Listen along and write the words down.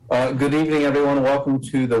Good evening, everyone. Welcome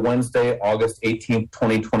to the Wednesday, August 18th,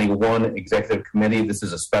 2021 Executive Committee. This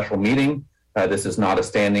is a special meeting. This is not a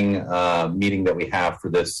standing meeting that we have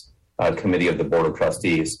for this committee of the Board of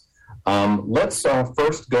Trustees. Let's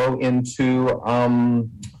first go into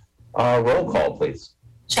roll call, please.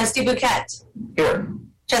 Trustee Bouquet. Here.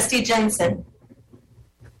 Trustee Jensen.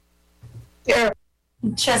 Here.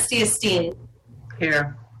 Trustee Esteen.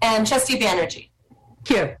 Here. And Trustee Banerjee.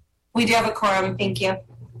 Here. We do have a quorum. Thank you.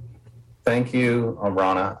 Thank you,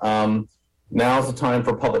 Rana. Now's the time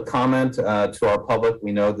for public comment. To our public,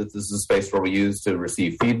 we know that this is a space where we use to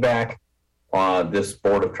receive feedback. This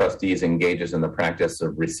Board of Trustees engages in the practice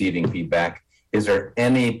of receiving feedback. Is there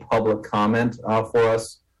any public comment for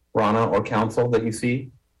us, Rana or council, that you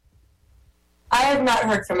see? I have not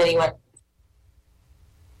heard from anyone.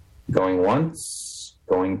 Going once,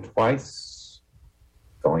 going twice,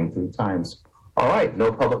 going 3 times. All right,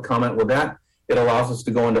 no public comment with that. It allows us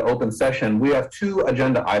to go into open session. We have 2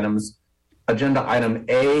 agenda items. Agenda item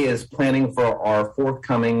A is planning for our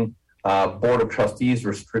forthcoming Board of Trustees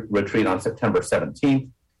retreat on September 17th.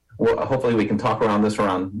 Hopefully we can talk around this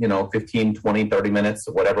around 15, 20, 30 minutes,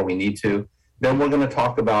 whatever we need to. Then we're going to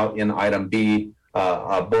talk about in item B,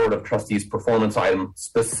 a Board of Trustees performance item,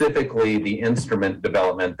 specifically the instrument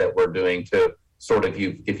development that we're doing to sort of,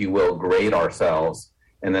 if you will, grade ourselves.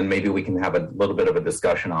 And then maybe we can have a little bit of a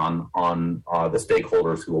discussion on the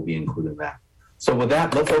stakeholders who will be included in that. So with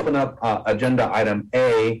that, let's open up agenda item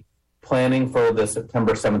A, planning for the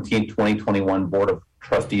September 17, 2021 Board of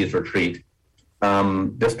Trustees retreat.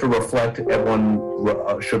 Just to reflect,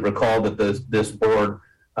 everyone should recall that this board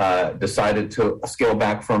decided to scale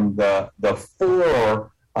back from the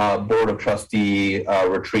 4 Board of Trustee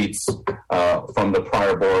retreats from the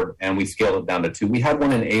prior board, and we scaled it down to 2. We had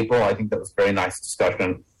one in April. I think that was a very nice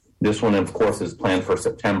discussion. This one, of course, is planned for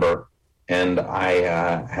September, and I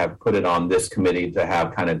have put it on this committee to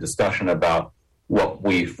have kind of discussion about what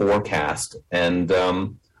we forecast. And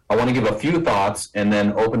I want to give a few thoughts and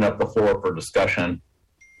then open up the floor for discussion.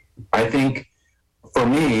 I think, for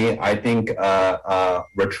me,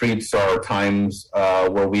 retreats are times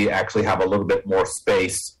where we actually have a little bit more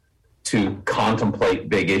space to contemplate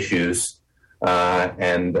big issues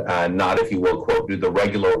and not, if you will, quote, do the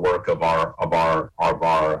regular work of our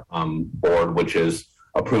board, which is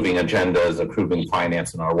approving agendas, approving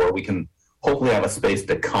finance, and where we can hopefully have a space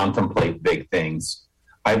to contemplate big things.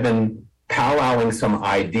 I've been powwowing some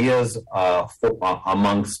ideas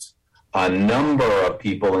amongst a number of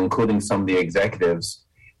people, including some of the executives,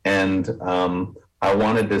 and I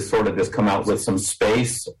wanted to sort of just come out with some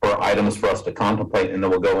space for items for us to contemplate, and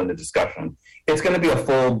then we'll go into discussion. It's going to be a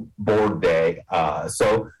full board day,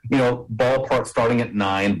 so ballpark starting at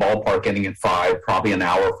 9, ballpark ending at 5, probably an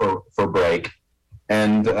hour for break,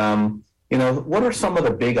 and what are some of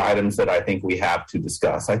the big items that I think we have to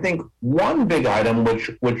discuss? I think one big item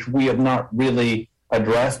which we have not really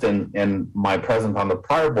addressed and my presence on the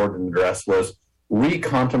prior board address was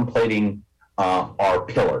recontemplating our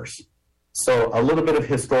pillars. So a little bit of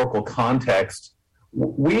historical context.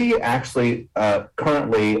 We actually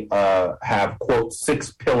currently have, quote,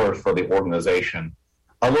 6 pillars for the organization.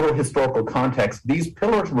 A little historical context. These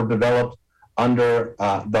pillars were developed under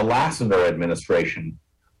the Lassiter administration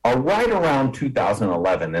right around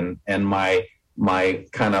 2011. And my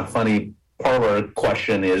kind of funny parlor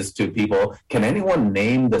question is to people, can anyone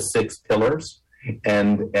name the 6 pillars?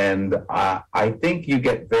 And I think you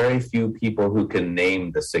get very few people who can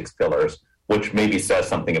name the 6 pillars, which maybe says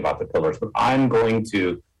something about the pillars. But I'm going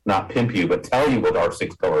to not pimp you, but tell you what our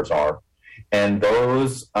 6 pillars are. And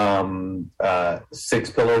those 6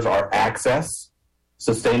 pillars are access,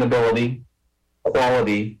 sustainability,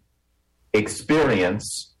 quality,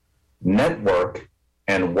 experience, network,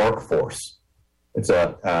 and workforce.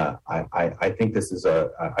 I think this is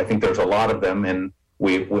I think there's a lot of them, and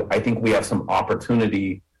I think we have some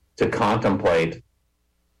opportunity to contemplate,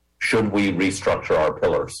 should we restructure our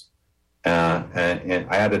pillars? And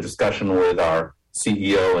I had a discussion with our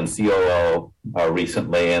CEO and COO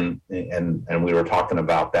recently, and we were talking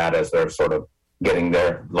about that as they're sort of laying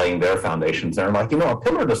their foundations. And they're like, a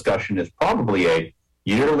pillar discussion is probably a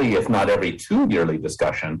yearly, if not every 2 yearly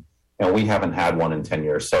discussion, and we haven't had one in 10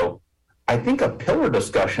 years. So I think a pillar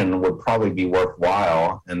discussion would probably be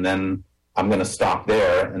worthwhile. And then I'm going to stop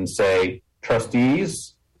there and say,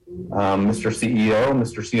 trustees, Mr. CEO,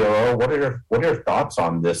 Mr. COO, what are your thoughts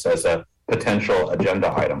on this as a potential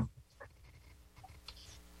agenda item?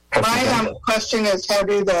 My question is, how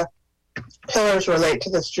do the pillars relate to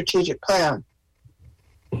the strategic plan?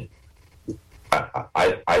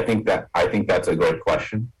 I think that's a great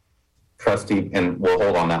question, trustee, and we'll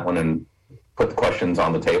hold on that one. And put the questions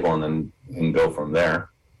on the table and go from there.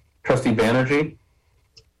 Trustee Banerjee,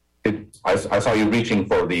 I saw you reaching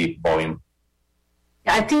for the volume.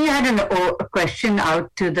 I think you had a question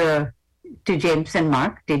out to James and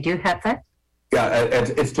Mark. Did you have that? Yeah,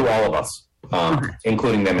 it's to all of us,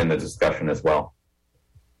 including them in the discussion as well.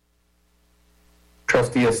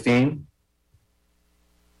 Trustee Esteen?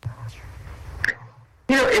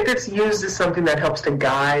 If it's used as something that helps to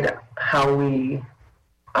guide how we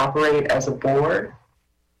operate as a board,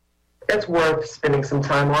 it's worth spending some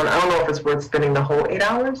time on. I don't know if it's worth spending the whole 8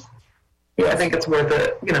 hours. Yeah. I think it's worth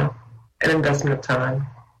an investment of time.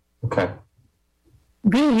 Okay.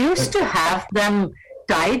 We used to have them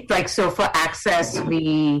tied, so for access,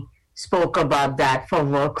 we spoke about that. For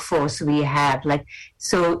workforce, we had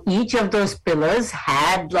so each of those pillars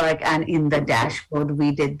had and in the dashboard,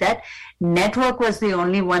 we did that. Network was the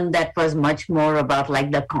only one that was much more about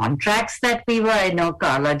the contracts that I know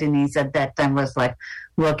Carla Denise at that time was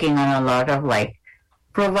working on a lot of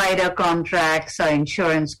provider contracts or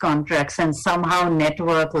insurance contracts, and somehow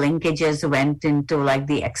network linkages went into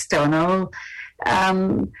the external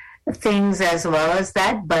things as well as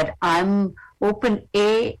that. But I'm open.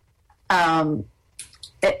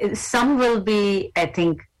 Some will be, I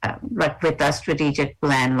think, with a strategic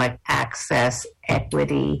plan, access,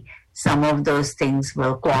 equity. Some of those things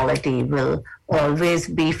quality will always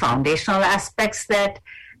be foundational aspects that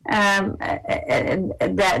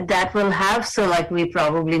will have. So we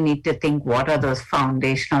probably need to think, what are those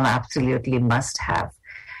foundational absolutely must have?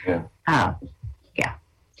 Yeah.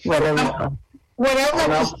 What I'd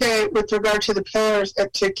like to say with regard to the pillars,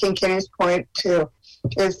 to King Kenny's point too,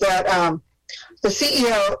 is that the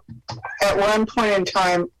CEO at one point in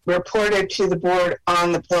time reported to the board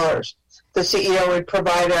on the pillars. The CEO would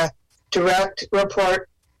provide a direct report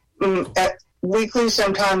at weekly,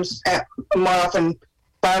 sometimes more often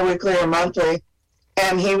bi-weekly or monthly,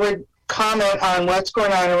 and he would comment on what's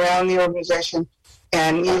going on around the organization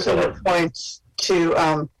and using the points to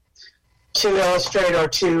illustrate or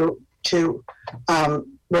to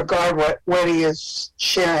regard what he is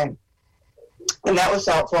sharing. And that was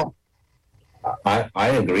helpful. I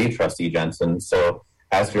agree, Trustee Jensen. So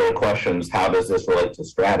as to your questions, how does this relate to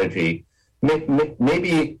strategy?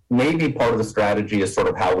 Maybe part of the strategy is sort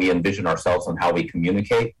of how we envision ourselves and how we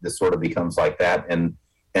communicate. This sort of becomes like that. And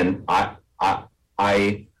I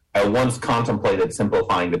once contemplated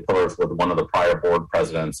simplifying the pillars with one of the prior board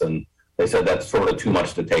presidents, and they said that's sort of too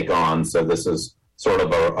much to take on. So this is sort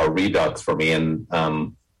of a redux for me. And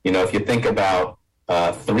if you think about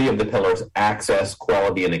three of the pillars, access,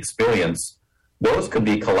 quality, and experience, those could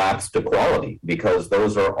be collapsed to quality because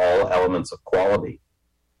those are all elements of quality.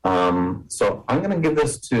 So I'm going to give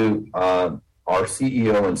this to our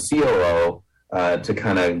CEO and COO to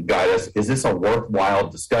kind of guide us. Is this a worthwhile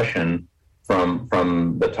discussion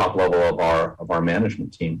from the top level of our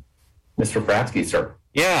management team? Mr. Fratsky, sir.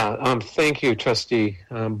 Yeah, thank you, Trustee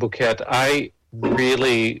Bouquet. I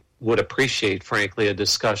really would appreciate, frankly, a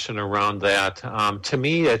discussion around that. To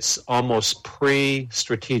me, it's almost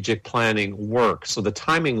pre-strategic planning work, so the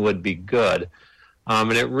timing would be good.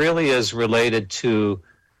 And it really is related to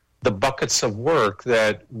the buckets of work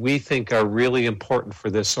that we think are really important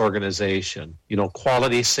for this organization.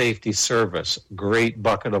 Quality, safety, service, great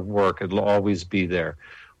bucket of work. It'll always be there.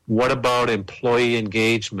 What about employee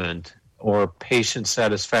engagement or patient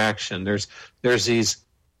satisfaction? There's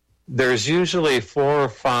usually 4 or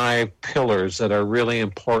 5 pillars that are really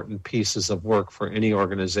important pieces of work for any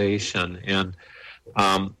organization. And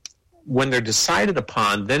when they're decided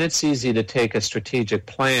upon, then it's easy to take a strategic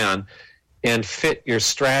plan and fit your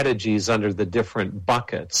strategies under the different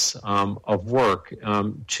buckets of work.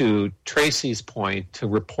 To Tracy's point, to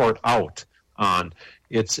report out on.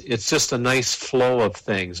 It's just a nice flow of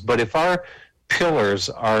things. But if our pillars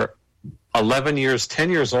are 11 years, 10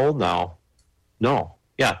 years old now,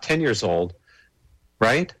 10 years old,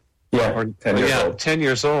 right? Yeah, 10 years old. 10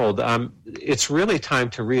 years old. It's really time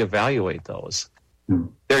to reevaluate those.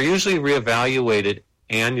 They're usually reevaluated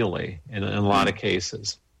annually in a lot of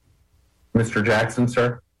cases. Mr. Jackson,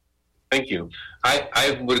 sir? Thank you.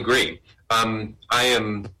 I would agree. I'm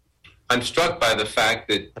struck by the fact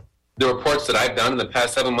that the reports that I've done in the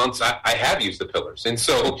past 7 months, I have used the pillars. And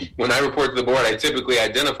so when I report to the board, I typically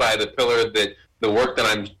identify the pillar that the work that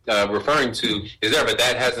I'm referring to is there, but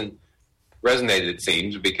that hasn't resonated, it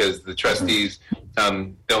seems, because the trustees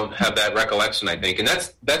don't have that recollection, I think.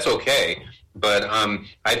 And that's okay. But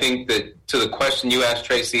I think that to the question you asked,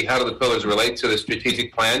 Tracy, how do the pillars relate to the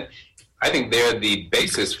strategic plan? I think they're the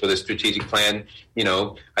basis for the strategic plan.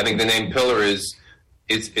 I think the name pillar it's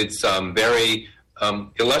very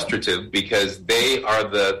illustrative because they are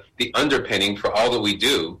the underpinning for all that we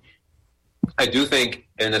do. I do think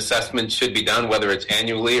an assessment should be done, whether it's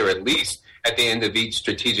annually or at least at the end of each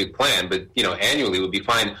strategic plan. But annually would be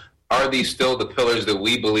fine. Are these still the pillars that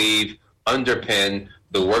we believe underpin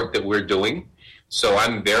the work that we're doing? So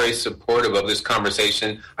I'm very supportive of this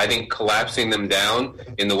conversation. I think collapsing them down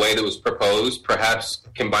in the way that was proposed, perhaps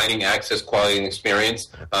combining access, quality, and experience,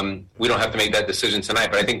 we don't have to make that decision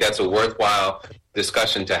tonight, but I think that's a worthwhile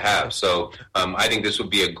discussion to have. So I think this would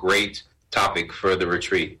be a great topic for the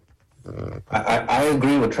retreat. I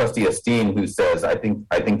agree with Trustee Esteen, who says I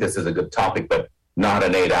think this is a good topic, but not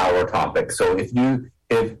an 8-hour topic. So if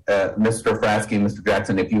Mr. Frasky, Mr.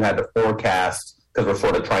 Jackson, if you had to forecast, because we're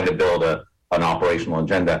sort of trying to build an operational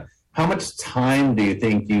agenda, how much time do you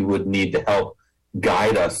think you would need to help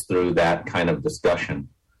guide us through that kind of discussion,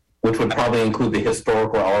 which would probably include the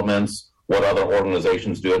historical elements, what other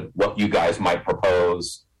organizations do it, what you guys might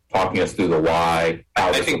propose, talking us through the why,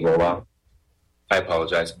 how this would roll out? I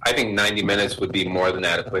apologize. I think 90 minutes would be more than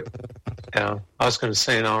adequate. Yeah, I was going to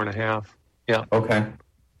say an hour and a half. Yeah. Okay.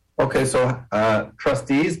 So,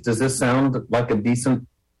 trustees, does this sound like a decent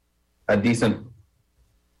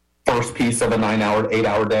first piece of a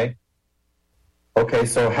 8-hour day? Okay.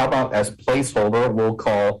 So, how about as placeholder, we'll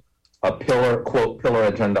call a pillar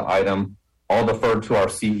agenda item. I'll defer to our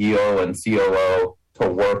CEO and COO to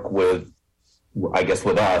work with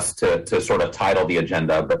us to sort of title the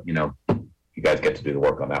agenda, but you guys get to do the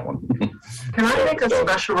work on that one. Can I make a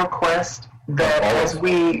special request that as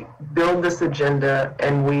we build this agenda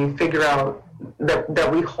and we figure out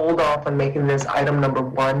that we hold off on making this item number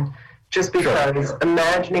 1, just because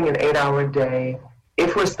imagining an 8-hour day,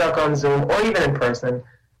 if we're stuck on Zoom or even in person,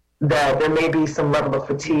 that there may be some level of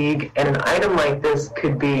fatigue, and an item like this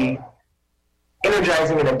could be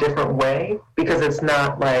energizing in a different way because it's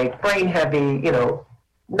not like brain heavy,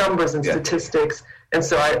 numbers and statistics. And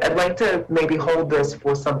so I'd like to maybe hold this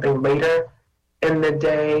for something later in the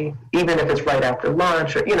day, even if it's right after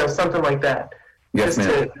lunch or, something like that. Yes,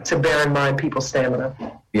 just to bear in mind people's stamina.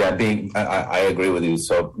 Yeah, I agree with you.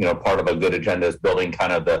 So, part of a good agenda is building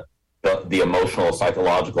kind of the emotional,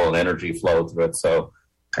 psychological, and energy flow through it. So,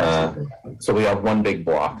 so we have one big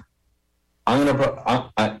block. I'm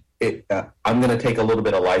gonna take a little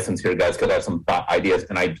bit of license here, guys, because I have some ideas,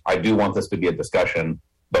 and I do want this to be a discussion.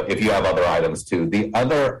 But if you have other items too, the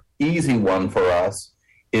other easy one for us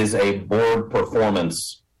is a board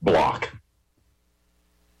performance block.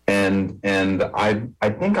 And I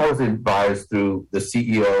think I was advised through the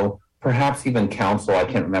CEO, perhaps even council, I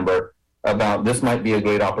can't remember, about this might be a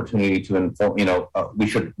great opportunity to inform. We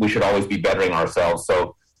should always be bettering ourselves.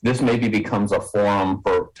 So this maybe becomes a forum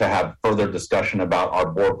to have further discussion about our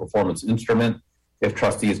board performance instrument, if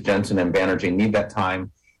trustees Jensen and Banerjee need that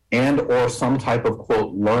time, and or some type of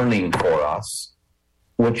quote learning for us,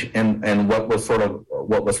 which and what was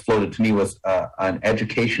floated to me was an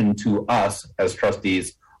education to us as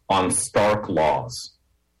trustees on Stark laws.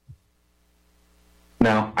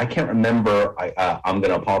 Now I can't remember. I'm going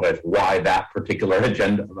to apologize. Why that particular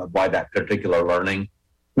agenda? Why that particular learning?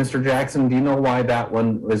 Mr. Jackson, do you know why that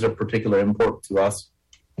one is of particular import to us?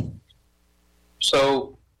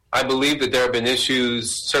 So I believe that there have been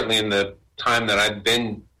issues, certainly in the time that I've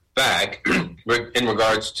been back, in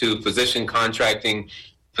regards to physician contracting,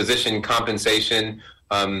 physician compensation.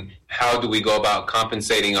 How do we go about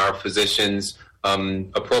compensating our physicians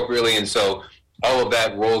appropriately? And so all of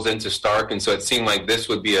that rolls into Stark. And so it seemed like this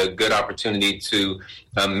would be a good opportunity to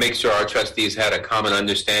make sure our trustees had a common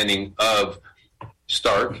understanding of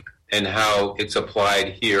Stark and how it's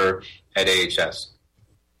applied here at AHS.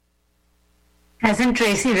 Hasn't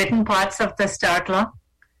Tracy written parts of the Stark law?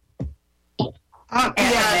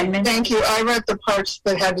 Thank you. I read the parts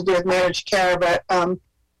that had to do with managed care, but and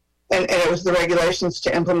it was the regulations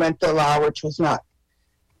to implement the law, which was not,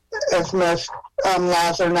 as most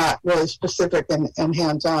laws are not really specific and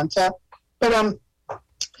hands-on. So, but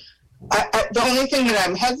the only thing that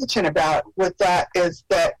I'm hesitant about with that is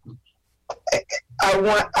that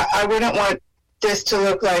I wouldn't want this to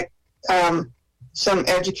look like some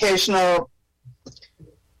educational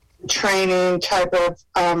training type of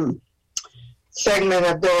segment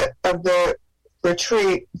of the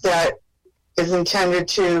retreat that is intended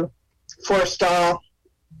to forestall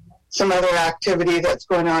some other activity that's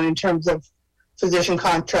going on in terms of physician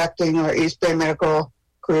contracting or East Bay Medical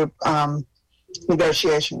Group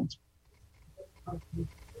negotiations.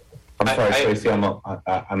 I'm sorry, Tracy,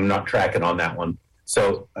 I'm not tracking on that one.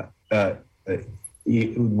 So how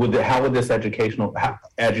would this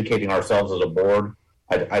educating ourselves as a board,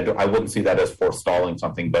 I wouldn't see that as forestalling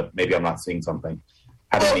something, but maybe I'm not seeing something.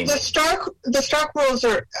 The Stark rules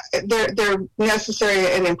they're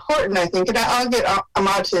necessary and important, I think, and I'll get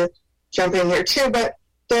Ahmad to jump in here too. But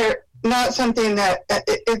they're not something that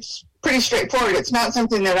it's pretty straightforward. It's not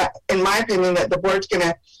something that, in my opinion, that the board's going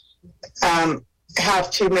to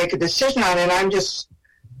have to make a decision on. And I'm just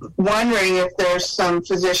wondering if there's some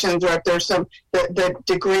physicians or if there's some the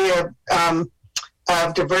degree of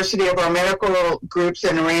diversity of our medical groups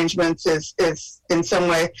and arrangements is in some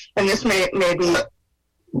way, and this may be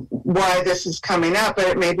why this is coming up, but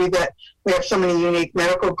it may be that we have so many unique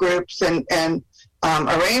medical groups and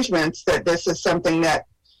arrangements that this is something that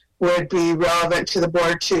would be relevant to the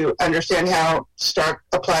board to understand how Stark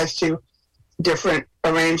applies to different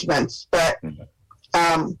arrangements. But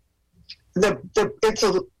it's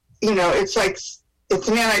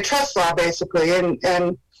an antitrust law basically,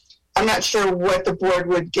 and I'm not sure what the board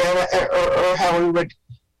would get or how we would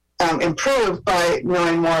improve by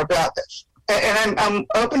knowing more about this. And I'm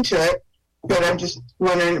open to it, but I'm just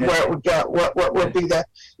wondering where it would go. What would be the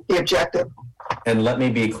objective? And let me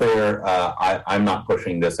be clear, I'm not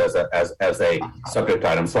pushing this as a subject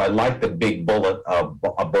item. So I like the big bullet of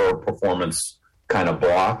a board performance kind of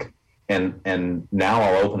block. And now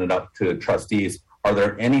I'll open it up to trustees. Are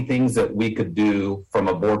there any things that we could do from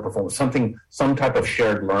a board performance, some type of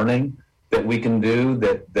shared learning that we can do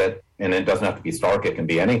that, and it doesn't have to be Stark, it can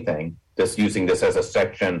be anything, just using this as a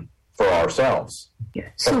section for ourselves? Yeah.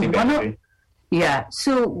 So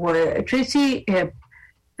Tracy,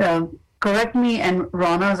 correct me, and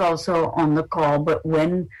Rana's also on the call, but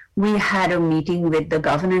when we had a meeting with the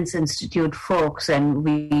Governance Institute folks and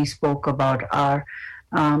we spoke about our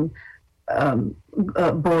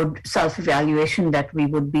board self-evaluation that we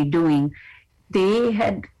would be doing, they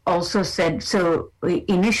had also said, so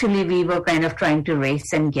initially we were kind of trying to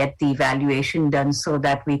race and get the evaluation done so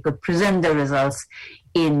that we could present the results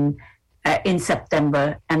in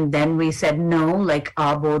September. And then we said, no, like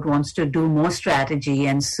our board wants to do more strategy.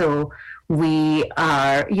 And so we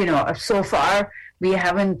are, so far we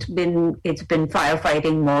haven't been, it's been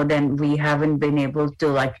firefighting mode and we haven't been able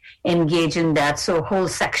to engage in that. So a whole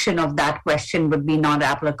section of that question would be not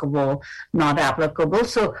applicable.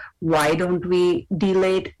 So why don't we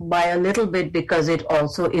delay it by a little bit? Because it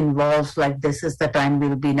also involves this is the time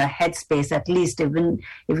we'll be in a headspace, at least even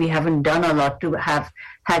if we haven't done a lot, to have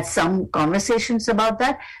had some conversations about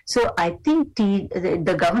that. So I think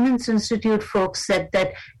the Governance Institute folks said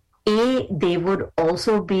that they would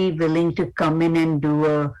also be willing to come in and do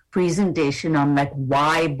a presentation on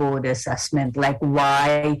why board assessment,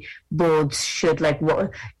 why boards should,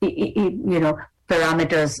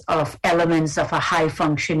 parameters of elements of a high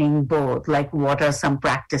functioning board, what are some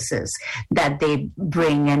practices that they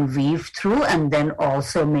bring and weave through, and then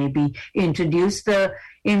also maybe introduce the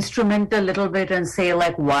instrument a little bit and say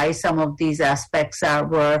why some of these aspects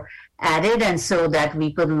were added, and so that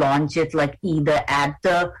we could launch it either at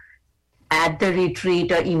the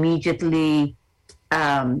retreat or immediately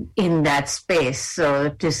in that space. So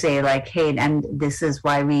to say hey, and this is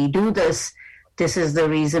why we do this. This is the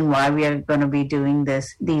reason why we are going to be doing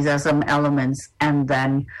this. These are some elements. And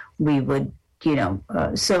then we would,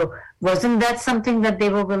 so wasn't that something that they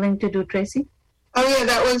were willing to do, Tracy? Oh yeah,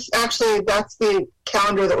 that's the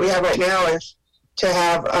calendar that we have right now, is to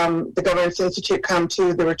have the Governance Institute come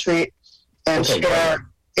to the retreat and share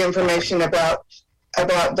information about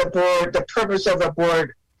the board, the purpose of a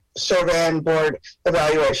board survey and board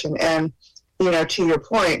evaluation. And, to your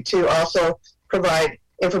point, to also provide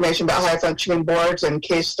information about high functioning boards and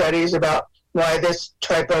case studies about why this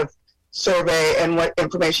type of survey and what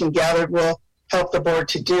information gathered will help the board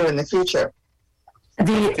to do in the future.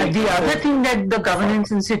 The other thing that the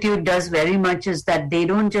Governance Institute does very much is that they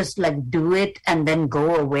don't just do it and then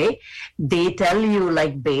go away. They tell you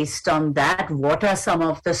based on that, what are some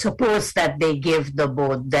of the supports that they give the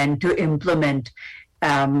board then to implement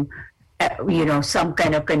some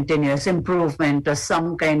kind of continuous improvement or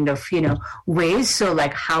some kind of, ways. So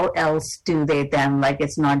how else do they then,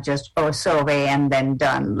 it's not just a survey and then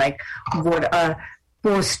done, what are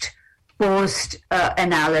post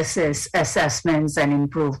analysis assessments and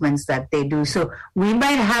improvements that they do. So we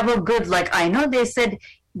might have a good, I know they said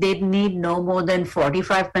they'd need no more than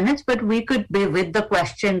 45 minutes, but we could be with the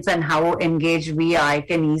questions and how engaged we are. I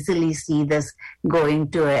can easily see this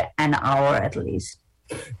going to an hour at least.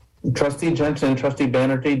 Trustee Jensen, Trustee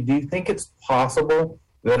Banerjee, do you think it's possible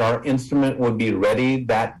that our instrument would be ready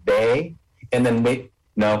that day and then wait?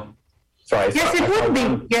 No, sorry. Yes, it would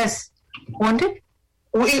be. Yes, won't it?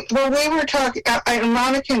 We were talking.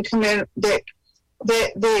 Monica can come in. They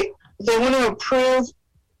want to approve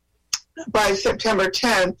by September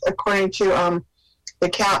 10th, according to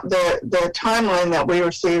the timeline that we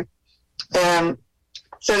received.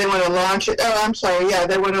 So they want to launch it. Oh, I'm sorry. Yeah,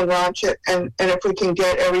 they want to launch it, and if we can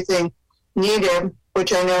get everything needed,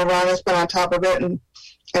 which I know Ron has been on top of it, and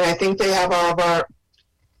I think they have all of our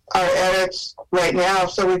edits right now,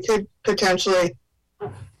 so we could potentially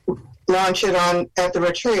launch it at the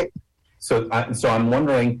retreat. So I'm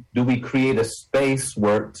wondering, do we create a space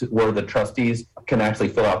where the trustees can actually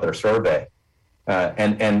fill out their survey?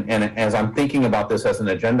 And as I'm thinking about this as an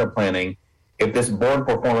agenda planning, if this board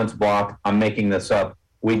performance block, I'm making this up,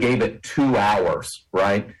 we gave it 2 hours,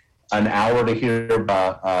 right? An hour to hear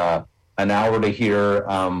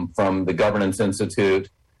from the Governance Institute,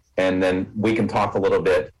 and then we can talk a little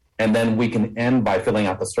bit, and then we can end by filling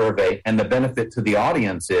out the survey. And the benefit to the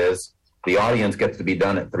audience is the audience gets to be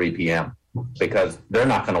done at 3 p.m. because they're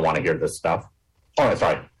not going to want to hear this stuff. Oh,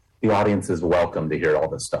 sorry. The audience is welcome to hear all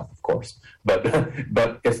this stuff, of course. But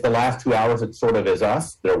it's the last 2 hours. It sort of is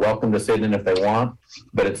us. They're welcome to sit in if they want.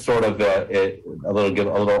 But it's sort of a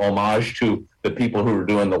little homage to the people who are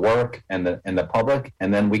doing the work and the public.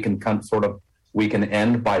 And then we can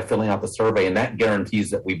end by filling out the survey, and that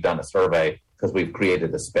guarantees that we've done a survey because we've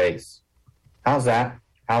created a space. How's that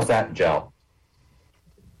gel?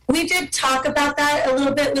 We did talk about that a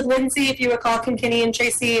little bit with Lindsay, if you recall, Kinkini and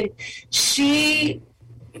Tracy, and she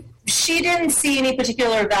didn't see any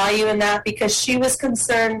particular value in that because she was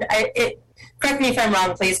concerned. Correct me if I'm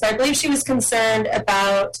wrong, please, but I believe she was concerned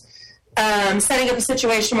about setting up a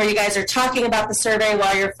situation where you guys are talking about the survey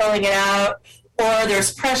while you're filling it out, or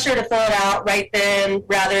there's pressure to fill it out right then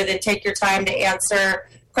rather than take your time to answer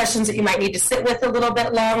questions that you might need to sit with a little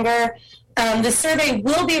bit longer. The survey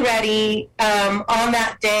will be ready on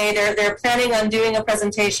that day. They're planning on doing a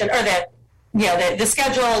presentation, or the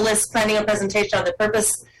schedule lists planning a presentation on the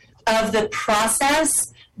purpose of the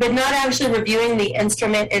process, but not actually reviewing the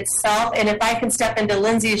instrument itself. And if I can step into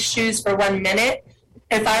Lindsay's shoes for 1 minute,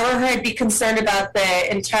 if I were her, I'd be concerned about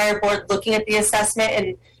the entire board looking at the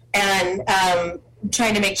assessment and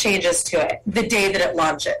trying to make changes to it the day that it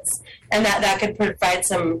launches. And that could provide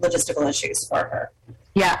some logistical issues for her.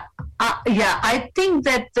 Yeah. I think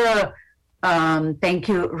that thank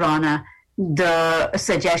you, Ronna. The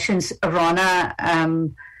suggestions,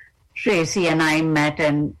 Ronna, Tracy and I met,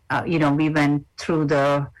 and we went through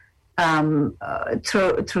the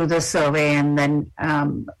through the survey, and then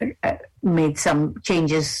made some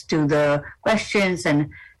changes to the questions. And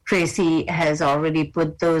Tracy has already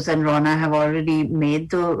put those, and Ronna have already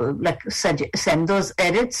made send those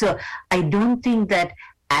edits. So I don't think that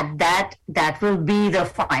at that will be the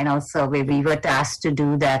final survey. We were tasked to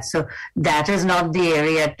do that. So that is not the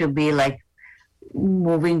area to be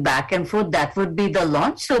moving back and forth. That would be the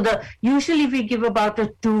launch. So usually we give about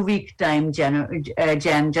a 2-week time,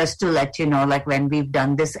 Jen, just to let you know, when we've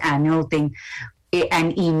done this annual thing,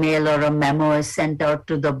 an email or a memo is sent out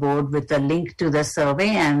to the board with a link to the survey,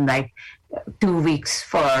 and 2 weeks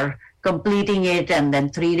for completing it, and then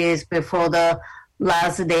 3 days before the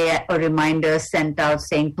last day, a reminder sent out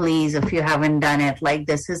saying, please, if you haven't done it,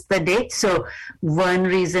 this is the date. So one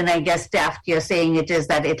reason, I guess, Taft, you're saying it is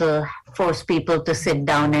that it'll force people to sit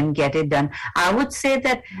down and get it done. I would say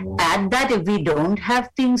that at that, if we don't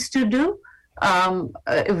have things to do,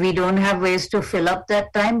 we don't have ways to fill up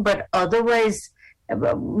that time, but otherwise,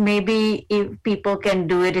 maybe if people can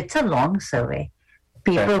do it, it's a long survey.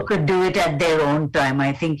 People could do it at their own time.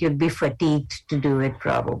 I think you'd be fatigued to do it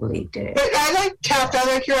probably. But I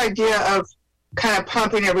like your idea of kind of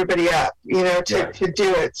pumping everybody up, to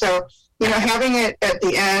do it. So, having it at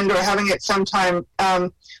the end or having it sometime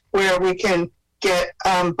where we can get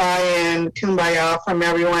buy-in, kumbaya from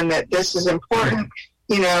everyone that this is important,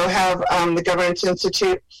 have the Governance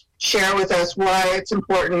Institute share with us why it's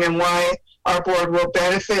important and why our board will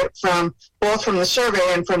benefit from both from the survey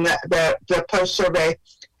and from the post-survey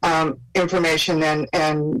information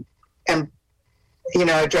and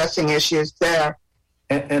addressing issues there.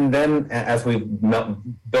 And then as we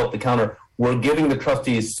built the counter, we're giving the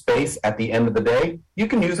trustees space at the end of the day. You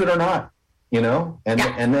can use it or not,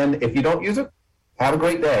 and then if you don't use it, have a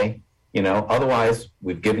great day. Otherwise,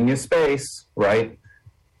 we've given you space, right?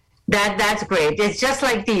 That's great. It's just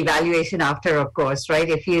like the evaluation after a course, right?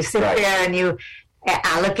 If you sit there and you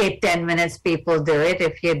allocate 10 minutes, people do it.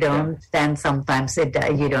 If you don't, then sometimes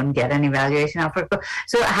you don't get an evaluation after a course.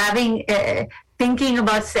 So thinking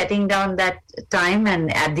about setting down that time and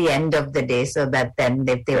at the end of the day, so that then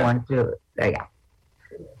if they want to,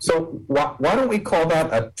 So why don't we call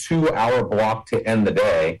that a 2-hour block to end the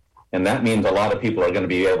day? And that means a lot of people are going to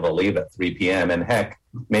be able to leave at 3 p.m. and heck,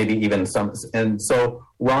 maybe even some. And so,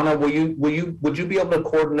 Ronna, would you be able to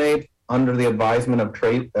coordinate under the advisement of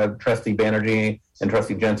Trustee Banerjee and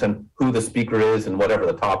Trustee Jensen who the speaker is and whatever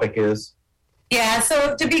the topic is? Yeah,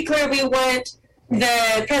 so to be clear, we want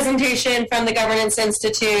the presentation from the Governance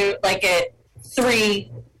Institute like at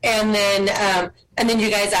 3, and then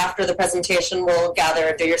you guys after the presentation will gather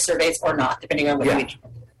and do your surveys or not, depending on what we do.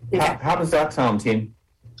 Okay. How does that sound, team?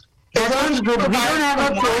 That sounds good. We don't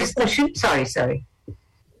have a closed session. Sorry.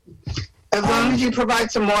 As long as you provide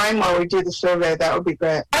some wine while we do the survey, that would be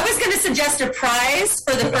great. I was going to suggest a prize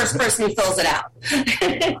for the first person who fills it out.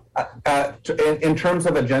 In terms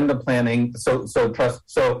of agenda planning, so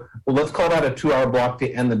let's call that a 2-hour block to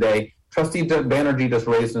end the day. Trustee Banerjee just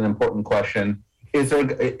raised an important question. Is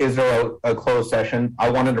there a closed session? I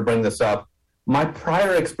wanted to bring this up. My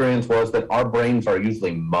prior experience was that our brains are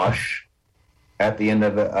usually mush at the end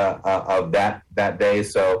of that day.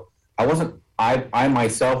 So I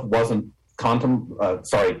myself wasn't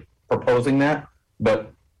proposing that,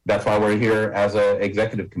 but that's why we're here as an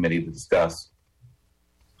executive committee to discuss.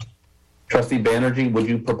 Trustee Banerjee, would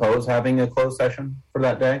you propose having a closed session for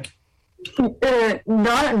that day?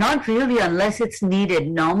 Not really, unless it's needed.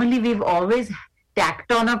 Normally, we've always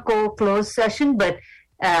tacked on a closed session, but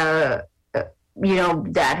that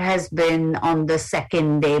has been on the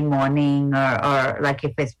second day morning, or like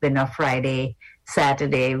if it's been a Friday,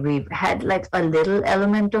 Saturday, we've had like a little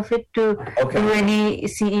element of it to do any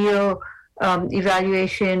CEO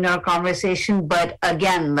evaluation or conversation. But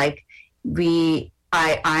again, like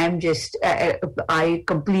I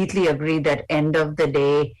completely agree that end of the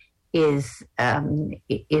day is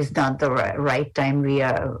not the right time.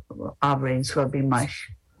 Our brains will be mush.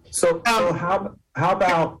 So how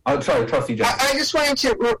about? Sorry, Trustee Jensen. I just wanted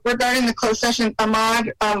to regarding the closed session.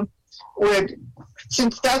 Ahmad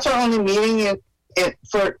since that's our only meeting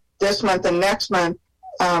for this month and next month,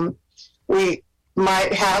 we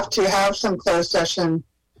might have to have some closed session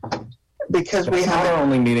because we have our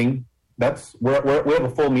only meeting. We have a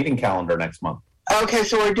full meeting calendar next month. Okay,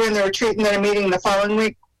 so we're doing the retreat and then a meeting the following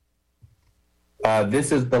week.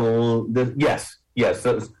 This is yes.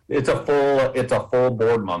 It's a full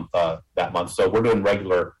board month that month. So we're doing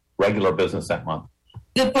regular business that month.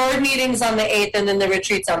 The board meeting's on the 8th, and then the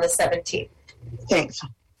retreat's on the 17th. Thanks.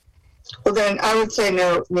 Well, then I would say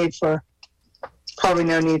no need for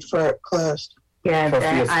it closed. Yeah,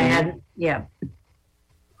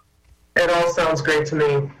 It all sounds great to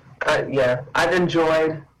me. I've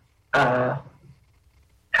enjoyed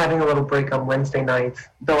having a little break on Wednesday nights,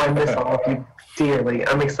 though I miss all of you dearly.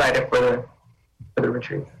 I'm excited for the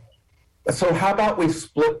retreat. So how about we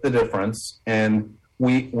split the difference and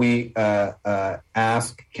we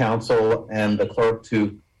ask council and the clerk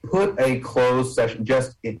to put a closed session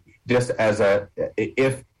just as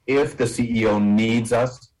if the CEO needs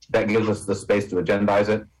us, that gives us the space to agendize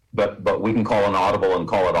it, but we can call an audible and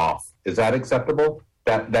call it off. Is that acceptable?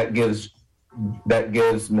 That gives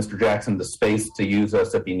Mr. Jackson the space to use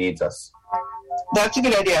us if he needs us. That's a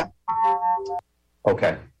good idea.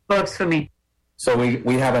 Okay. Works for me. So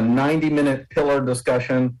we have a 90-minute pillar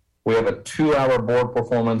discussion. We have a 2-hour board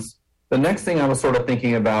performance. The next thing I was sort of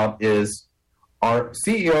thinking about is our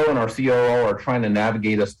CEO and our COO are trying to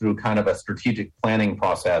navigate us through kind of a strategic planning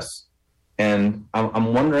process. And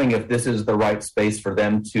I'm wondering if this is the right space for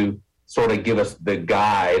them to sort of give us the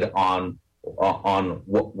guide on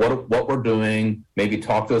what we're doing, maybe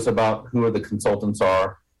talk to us about who the consultants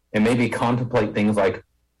are, and maybe contemplate things like,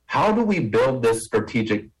 how do we build this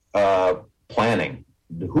strategic planning?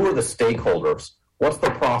 Who are the stakeholders? What's the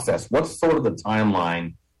process? What's sort of the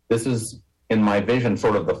timeline? This is, in my vision,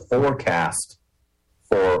 sort of the forecast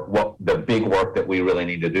for what the big work that we really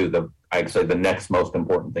need to do. I'd say the next most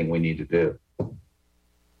important thing we need to do.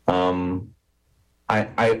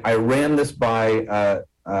 I ran this by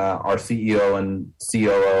our CEO and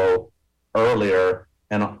COO earlier,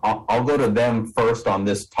 and I'll go to them first on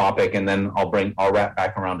this topic, and then I'll wrap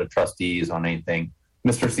back around to trustees on anything.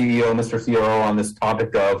 Mr. CEO, Mr. COO, on this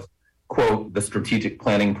topic of, quote, the strategic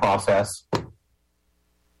planning process.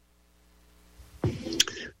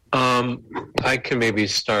 I can maybe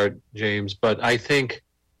start, James, but I think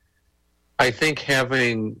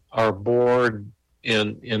having our board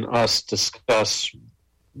and us discuss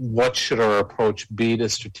what should our approach be to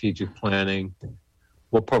strategic planning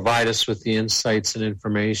will provide us with the insights and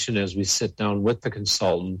information as we sit down with the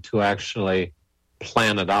consultant to actually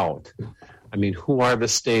plan it out. I mean, who are the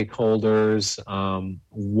stakeholders?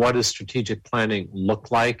 What does strategic planning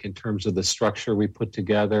look like in terms of the structure we put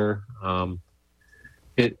together?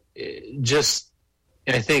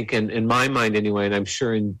 I think in my mind anyway, and I'm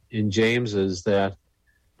sure in James's, that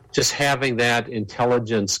just having that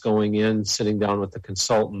intelligence going in, sitting down with the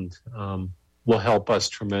consultant, will help us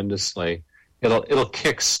tremendously. It'll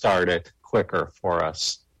kickstart it quicker for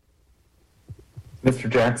us. Mr.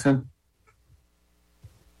 Jackson?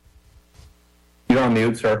 You're on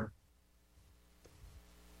mute, sir.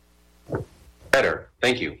 Better.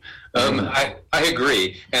 Thank you. I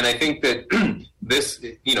agree. And I think that this,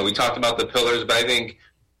 we talked about the pillars, but I think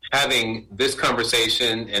having this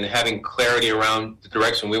conversation and having clarity around the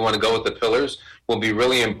direction we want to go with the pillars will be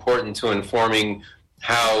really important to informing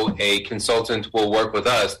how a consultant will work with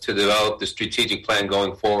us to develop the strategic plan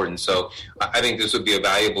going forward. And so I think this would be a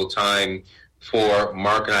valuable time for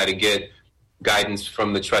Mark and I to get guidance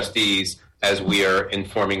from the trustees as we are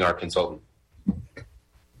informing our consultant.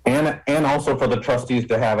 And also for the trustees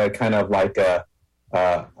to have a kind of like a,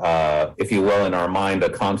 if you will, in our mind, a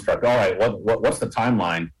construct. All right, what's the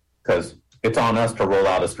timeline? Because it's on us to roll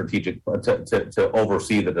out a strategic, to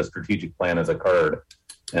oversee that the strategic plan has occurred.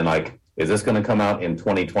 And like, is this going to come out in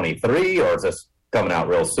 2023 or is this coming out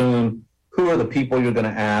real soon? Who are the people you're going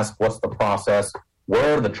to ask? What's the process?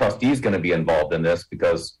 Where are the trustees going to be involved in this?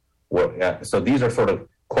 Because so these are sort of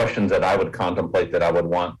questions that I would contemplate that I would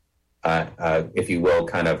want, if you will,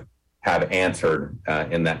 kind of have answered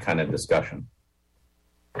in that kind of discussion.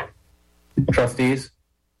 Trustees?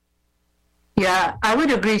 Yeah, I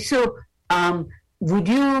would agree. So would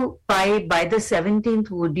you, by the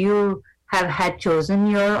 17th, would you have had chosen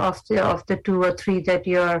your of the 2 or 3 that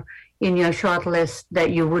you're in your short list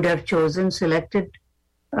that you would have selected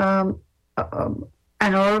an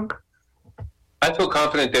org? I feel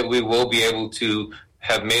confident that we will be able to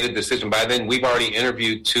have made a decision by then. We've already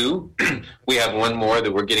interviewed 2. We have 1 more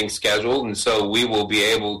that we're getting scheduled, and so we will be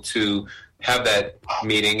able to have that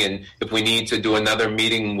meeting. And if we need to do another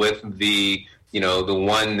meeting with the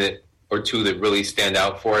 1 that or 2 that really stand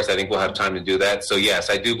out for us, I think we'll have time to do that. So yes,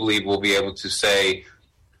 I do believe we'll be able to say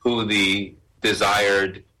who the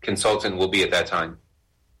desired consultant will be at that time.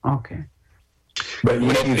 Okay. But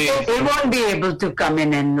they won't be able to come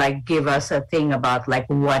in and like give us a thing about like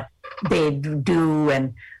what they do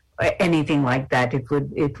and anything like that. It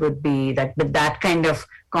would be that, but that kind of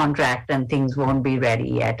contract and things won't be ready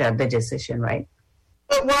yet at the decision, right?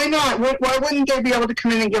 But why not? Why wouldn't they be able to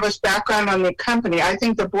come in and give us background on the company? I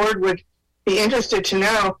think the board would be interested to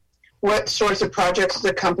know what sorts of projects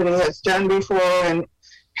the company has done before and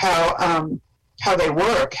how they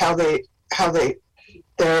work, how their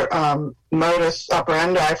modus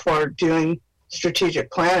operandi for doing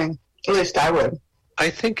strategic planning. At least I would. I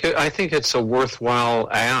think it's a worthwhile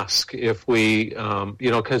ask if we,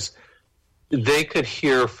 because they could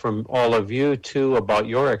hear from all of you too about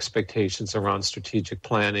your expectations around strategic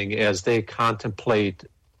planning as they contemplate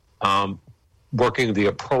working the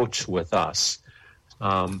approach with us.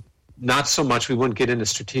 Not so much we wouldn't get into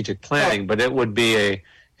strategic planning, but it would be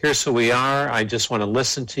here's who we are. I just want to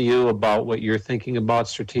listen to you about what you're thinking about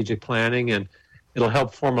strategic planning, and it'll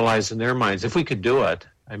help formalize in their minds. If we could do it,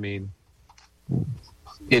 I mean,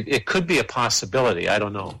 it could be a possibility. I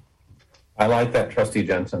don't know. I like that, Trustee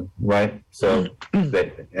Jensen, right? So, whoever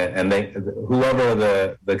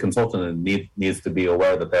the consultant needs to be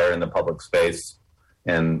aware that they're in the public space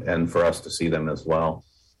and for us to see them as well.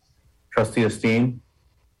 Trustee Esteen?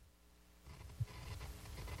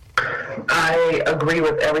 I agree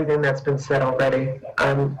with everything that's been said already.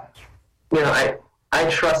 I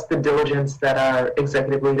trust the diligence that our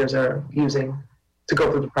executive leaders are using to go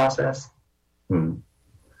through the process. I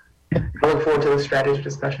look forward to the strategy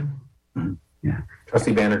discussion. Yeah.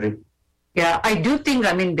 Trustee Banerjee? Yeah, I do think,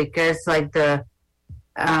 because like the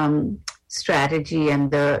strategy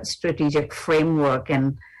and the strategic framework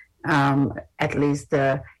and at least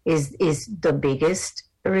is the biggest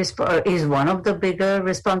is one of the bigger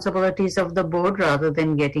responsibilities of the board rather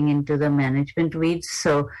than getting into the management weeds.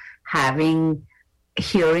 So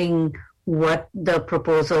hearing what the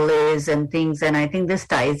proposal is and things, and I think this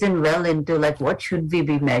ties in well into like what should we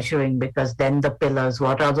be measuring, because then the pillars,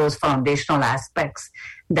 what are those foundational aspects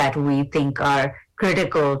that we think are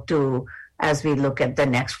critical to as we look at the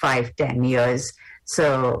next 5-10 years.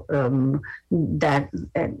 So that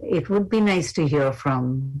it would be nice to hear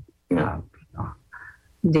from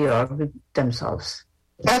the org themselves.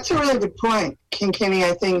 That's a really good point, Kinkini.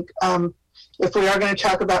 I think if we are going to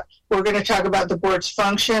talk about, we're going to talk about the board's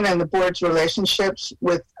function and the board's relationships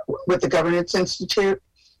with the Governance Institute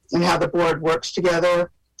and how the board works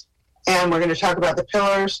together. And we're going to talk about the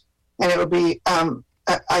pillars. And it would be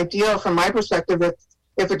ideal from my perspective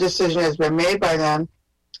if a decision has been made by them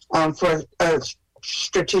for a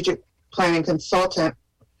strategic planning consultant,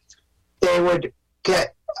 they would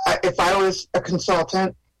get, if I was a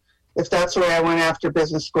consultant, if that's the way I went after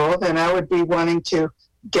business school, then I would be wanting to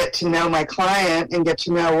get to know my client and get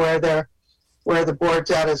to know where their where the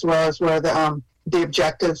board's at, as well as where the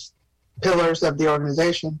objectives, pillars of the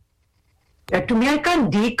organization. To me, I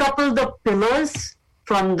can't decouple the pillars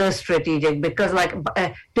from the strategic, because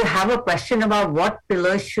to have a question about what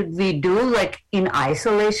pillars should we do, like in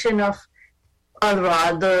isolation of, or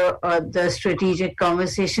rather the strategic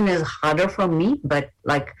conversation is harder for me. But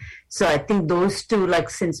so I think those two,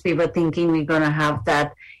 since we were thinking we're going to have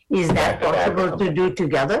that, is that possible to do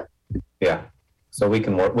together? Yeah. So we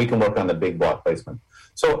can work on the big block placement.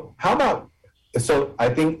 So how about, so I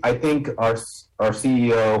think our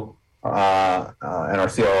CEO and our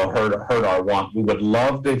COO heard our want. We would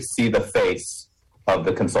love to see the face of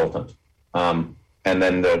the consultant, and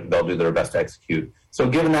then they'll do their best to execute. So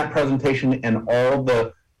given that presentation and all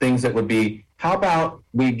the things that would be, how about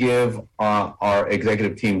we give our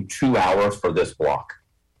executive team 2 hours for this block?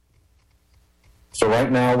 So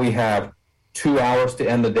right now we have 2 hours to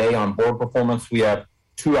end the day on board performance. We have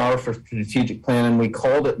 2 hours for strategic planning. We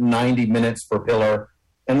called it 90 minutes for pillar.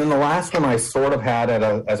 And then the last one I sort of had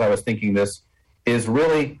as I was thinking this is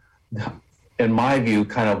really, in my view,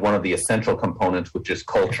 kind of one of the essential components, which is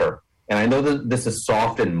culture. And I know that this is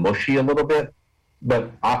soft and mushy a little bit,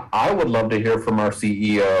 but I would love to hear from our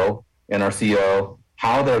CEO and our CEO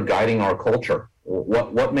how they're guiding our culture.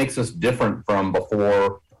 What makes us different from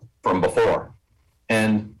before?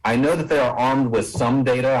 And I know that they are armed with some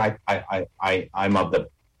data.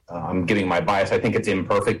 I'm giving my bias. I think it's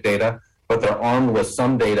imperfect data, but they're armed with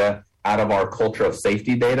some data out of our culture of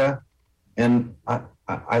safety data. And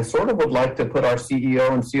I sort of would like to put our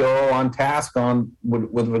CEO and COO on task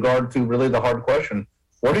with regard to really the hard question: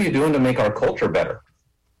 what are you doing to make our culture better?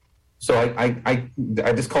 So I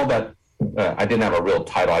just called that. I didn't have a real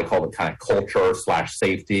title. I called it kind of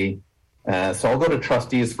culture/safety. So I'll go to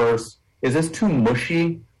trustees first. Is this too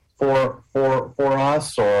mushy for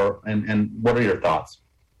us, and what are your thoughts?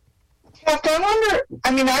 I wonder.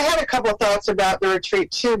 I mean, I had a couple of thoughts about the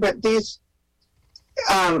retreat too, but these,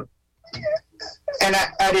 and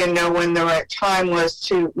I didn't know when the right time was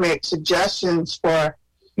to make suggestions for.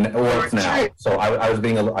 Well, it's now. So I was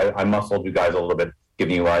I muscled you guys a little bit,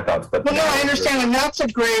 giving you my thoughts. But well, no, I understand, and that's a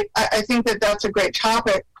great. I think that's a great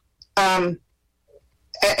topic.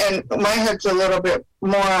 And my head's a little bit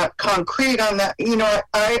more concrete on that. You know,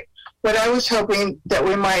 what I was hoping that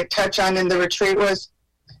we might touch on in the retreat was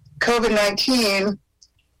COVID-19,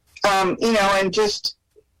 you know, and just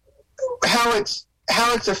how it's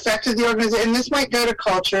affected the organization. And this might go to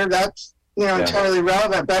culture. That's, you know, entirely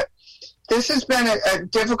relevant. But this has been a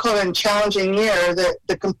difficult and challenging year.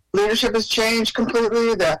 The leadership has changed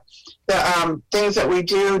completely. The things that we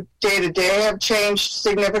do day to day have changed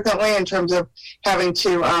significantly in terms of having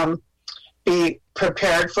to be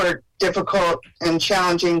prepared for difficult and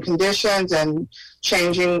challenging conditions, and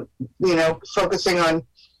changing, you know, focusing on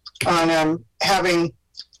having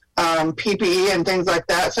PPE and things like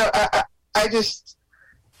that. So I just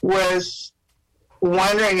was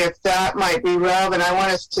wondering if that might be relevant. I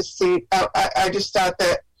want us to see. I just thought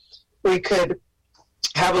that we could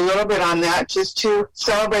have a little bit on that, just to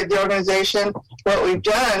celebrate the organization, what we've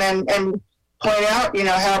done, and point out, you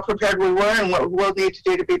know, how prepared we were and what we'll need to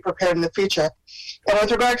do to be prepared in the future. And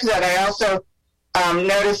with regard to that, I also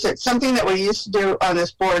noticed that something that we used to do on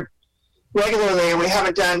this board regularly, and we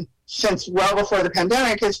haven't done since well before the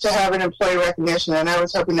pandemic, is to have an employee recognition. And I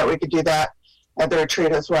was hoping that we could do that at the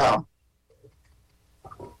retreat as well.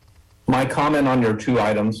 My comment on your two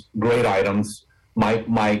items, great items.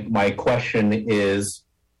 My question is,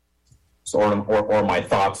 or my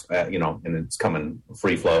thoughts, you know, and it's coming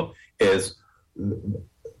free flow, is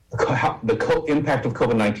the impact of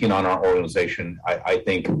COVID-19 on our organization. I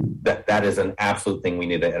think that is an absolute thing we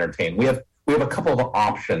need to entertain. We have a couple of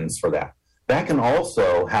options for that. That can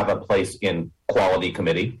also have a place in quality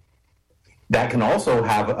committee. That can also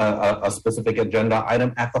have a specific agenda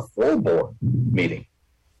item at the full board meeting.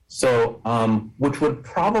 So, which would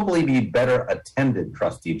probably be better attended,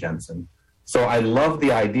 Trustee Jensen. So I love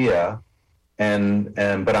the idea,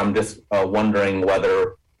 but I'm just wondering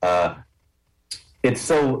whether it's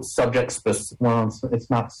so subject specific. Well, it's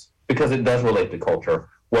not, because it does relate to culture.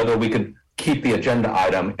 Whether we could keep the agenda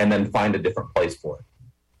item and then find a different place for it.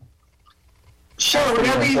 Sure,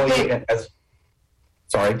 whatever you think.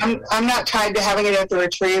 Sorry, I'm not tied to having it at the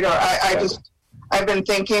retreat, or I've been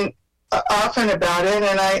thinking often about it,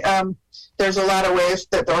 and there's a lot of ways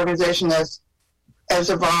that the organization has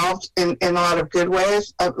evolved in a lot of good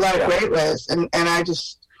ways, a lot of great ways, and I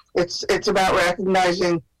just it's about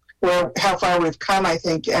recognizing how far we've come, I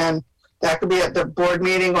think, and that could be at the board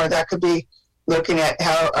meeting, or that could be looking at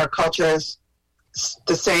how our culture is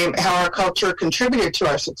the same, how our culture contributed to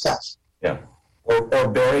our success. Yeah. or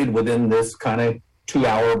buried within this kind of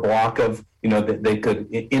 2-hour block of, that they could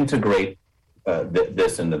integrate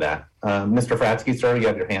this into that. Mr. Fratsky, sir, you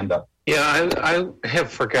have your hand up. Yeah, I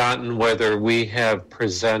have forgotten whether we have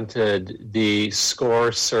presented the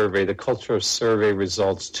SCORE survey, the cultural survey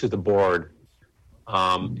results to the board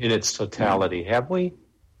in its totality. Have we?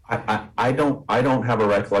 I don't have a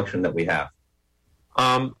recollection that we have.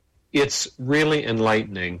 It's really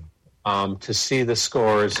enlightening to see the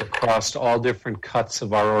scores across all different cuts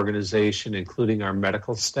of our organization, including our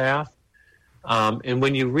medical staff. And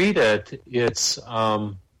when you read it, it's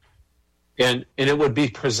and it would be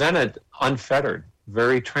presented unfettered,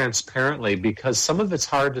 very transparently, because some of it's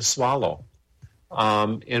hard to swallow.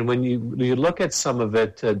 And when you look at some of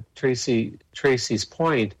it, to Tracy's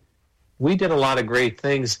point, we did a lot of great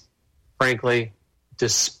things, frankly,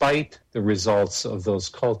 despite the results of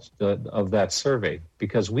of that survey,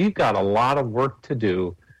 because we've got a lot of work to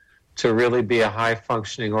do to really be a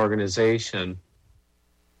high-functioning organization.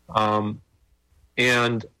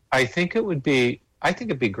 And I think it'd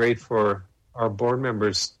be great for our board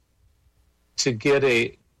members to get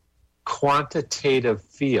a quantitative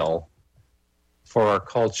feel for our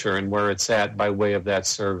culture and where it's at by way of that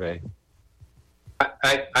survey.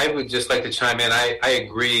 I would just like to chime in. I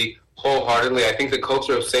agree wholeheartedly. I think the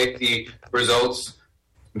culture of safety results,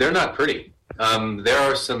 they're not pretty. There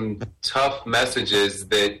are some tough messages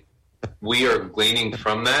that we are gleaning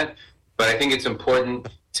from that, but I think it's important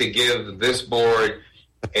to give this board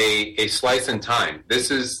a slice in time.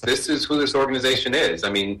 This is who this organization is. I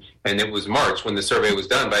mean, and it was March when the survey was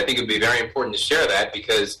done, but I think it would be very important to share that,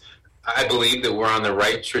 because I believe that we're on the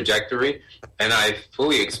right trajectory, and I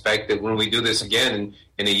fully expect that when we do this again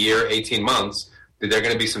in a year, 18 months, that there are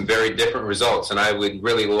going to be some very different results. And I would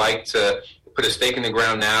really like to put a stake in the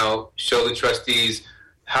ground now, show the trustees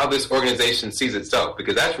how this organization sees itself,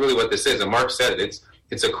 because that's really what this is. And Mark said it,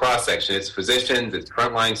 it's a cross-section. It's physicians, it's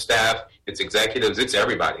frontline staff, it's executives, it's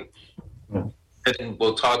everybody. And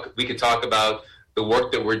we could talk about the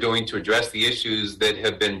work that we're doing to address the issues that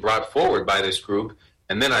have been brought forward by this group.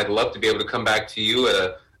 And then I'd love to be able to come back to you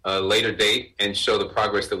at a later date and show the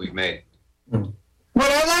progress that we've made.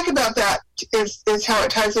 What I like about that is how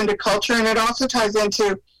it ties into culture, and it also ties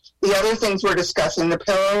into the other things we're discussing, the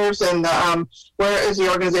pillars and where is the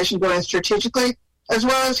organization going strategically, as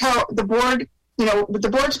well as how the board, the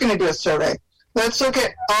board's going to do a survey. Let's look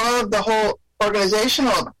at all of the whole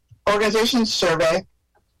organization survey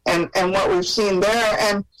and what we've seen there,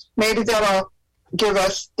 and maybe that'll give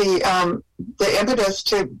us the impetus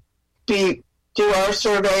to do our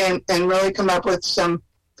survey and really come up with some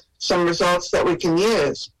results that we can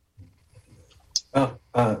use.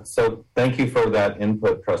 So thank you for that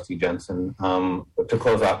input, Trustee Jensen. To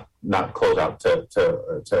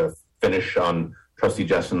finish on Trustee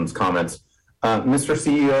Jensen's comments. Mr.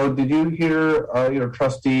 CEO, did you hear your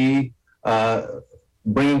trustee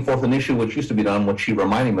bringing forth an issue which used to be done, which she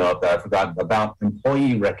reminded me of that I forgot, about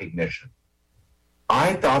employee recognition?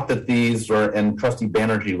 I thought that these were, and Trustee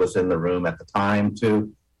Banerjee was in the room at the time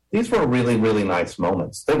too, these were really, really nice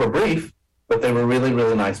moments. They were brief, but they were really,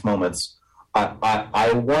 really nice moments.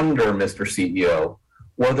 I wonder, Mr. CEO,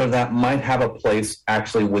 whether that might have a place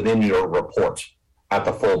actually within your report at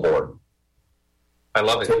the full board. I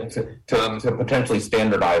love it. To potentially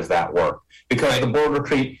standardize that work. Because the board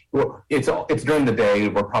retreat, it's during the day,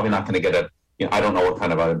 we're probably not going to get I don't know what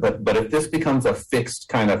kind of but if this becomes a fixed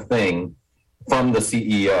kind of thing from the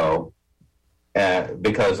CEO,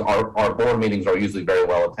 because our board meetings are usually very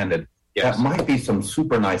well attended, that might be some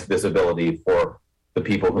super nice visibility for the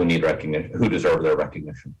people who need recognition, who deserve their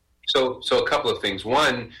recognition. So a couple of things.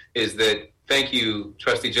 One is that, thank you,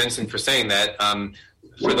 Trustee Jensen, for saying that.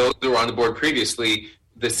 For those who were on the board previously,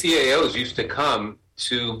 the CAOs used to come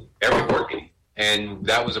to every board meeting, and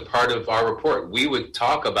that was a part of our report. We would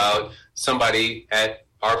talk about somebody at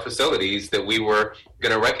our facilities that we were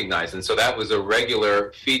going to recognize, and so that was a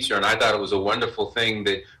regular feature, and I thought it was a wonderful thing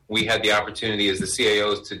that we had the opportunity as the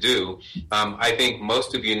CAOs to do. I think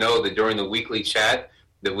most of you know that during the weekly chat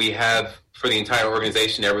that we have for the entire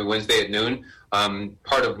organization every Wednesday at noon,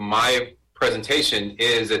 part of my presentation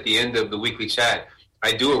is at the end of the weekly chat,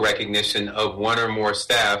 I do a recognition of one or more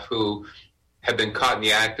staff who have been caught in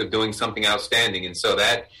the act of doing something outstanding. And so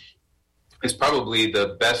that is probably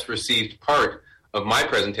the best received part of my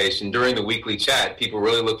presentation during the weekly chat. People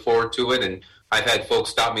really look forward to it. And I've had folks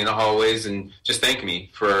stop me in the hallways and just thank me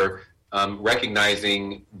for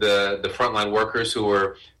recognizing the frontline workers who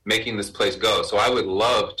are making this place go. So I would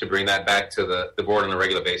love to bring that back to the board on a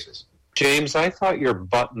regular basis. James, I thought your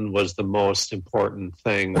button was the most important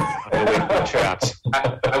thing on the weekly chats.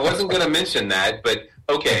 I wasn't going to mention that, but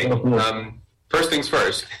okay. first things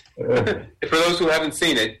first. For those who haven't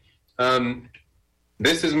seen it,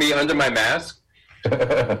 this is me under my mask.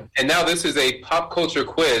 And now this is a pop culture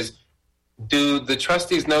quiz. Do the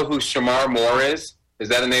trustees know who Shamar Moore is? Is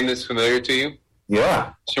that a name that's familiar to you?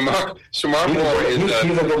 Yeah. Shamar Moore is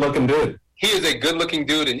he's a good-looking dude. He is a good-looking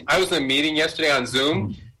dude. And I was in a meeting yesterday on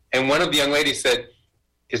Zoom, and one of the young ladies said,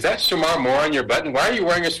 "Is that Shamar Moore on your button? Why are you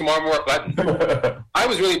wearing a Shamar Moore button?" I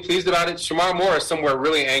was really pleased about it. Shamar Moore is somewhere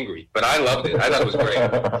really angry, but I loved it. I thought it was great.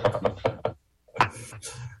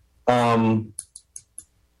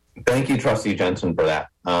 Thank you, Trustee Jensen, for that.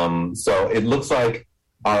 So it looks like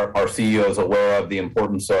our CEO is aware of the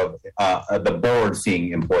importance of the board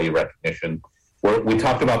seeing employee recognition. We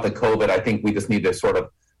talked about the COVID. I think we just need to sort of,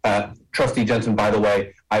 Trustee Jensen, by the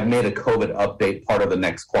way, I've made a COVID update part of the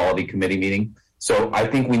next quality committee meeting. So I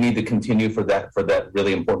think we need to continue for that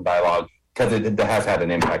really important dialogue because it has had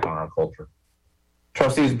an impact on our culture.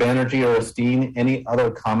 Trustees Banerjee or Esteen, any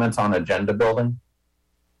other comments on agenda building?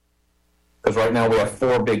 Because right now we have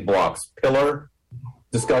 4 big blocks: pillar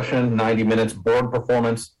discussion, 90 minutes, board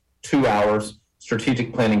performance, 2 hours,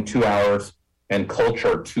 strategic planning, 2 hours, and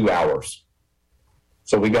culture, 2 hours.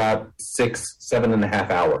 So we got 7.5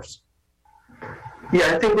 hours.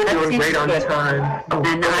 Yeah, I think we're doing great on good. time. Oh,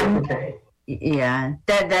 And yeah,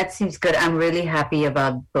 that seems good. I'm really happy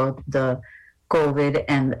about both the COVID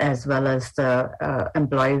and as well as the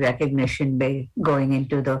employee recognition going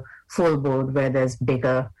into the full board where there's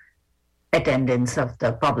bigger attendance of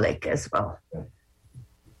the public as well.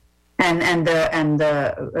 And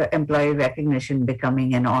the employee recognition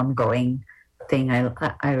becoming an ongoing thing.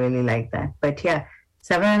 I really like that. But yeah,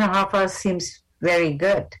 7.5 hours seems very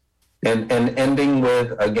good. And ending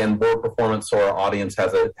with, again, board performance, so our audience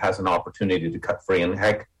has an opportunity to cut free. And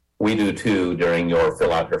heck, we do too during your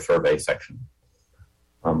fill out your survey section.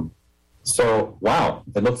 So, wow,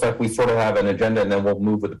 it looks like we sort of have an agenda, and then we'll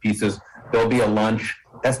move with the pieces. There'll be a lunch,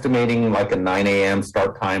 estimating like a 9 a.m.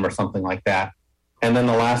 start time or something like that. And then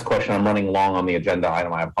the last question, I'm running long on the agenda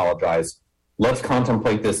item, I apologize. Let's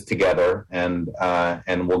contemplate this together, and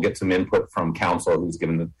we'll get some input from council who's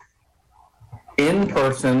given the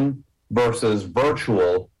in-person versus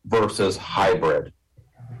virtual versus hybrid.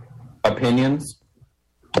 Opinions?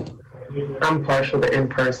 I'm partial to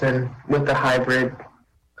in-person with the hybrid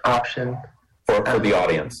option. For the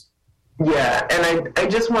audience. Yeah, and I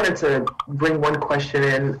just wanted to bring one question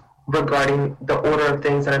in regarding the order of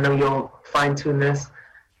things, and I know you'll fine-tune this.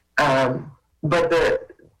 But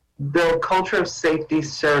the culture of safety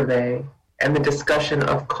survey and the discussion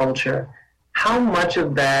of culture, how much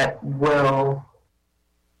of that will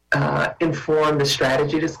inform the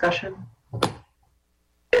strategy discussion?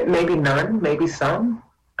 Maybe none, maybe some.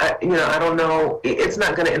 I don't know. It's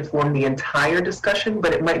not going to inform the entire discussion,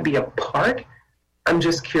 but it might be a part. I'm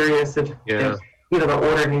just curious if the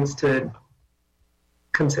order needs to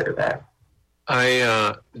consider that.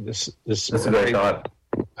 This is a great thought.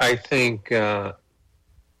 I think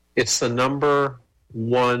it's the number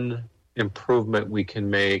one improvement we can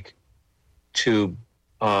make to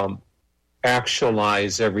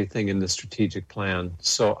actualize everything in the strategic plan.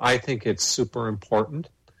 So I think it's super important.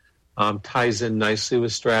 Ties in nicely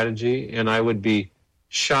with strategy, and I would be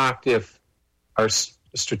shocked if our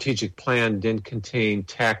strategic plan didn't contain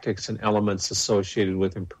tactics and elements associated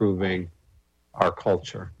with improving our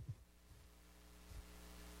culture.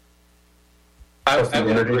 I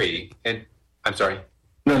would agree. And I'm sorry.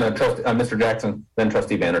 No, Mr. Jackson, then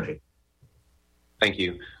Trustee Banerjee. Thank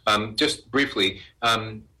you. Just briefly,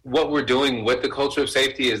 what we're doing with the culture of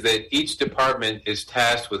safety is that each department is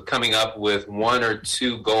tasked with coming up with 1 or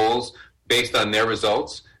 2 goals based on their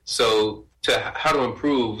results. So how to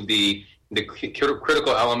improve the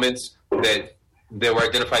critical elements that were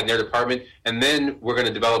identified in their department, and then we're going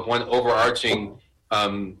to develop one overarching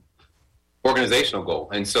organizational goal.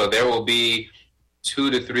 And so there will be 2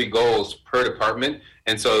 to 3 goals per department.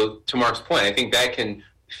 And so to Mark's point, I think that can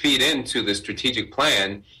feed into the strategic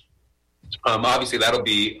plan. Obviously, that'll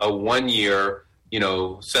be a 1-year,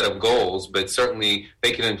 set of goals, but certainly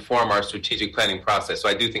they can inform our strategic planning process. So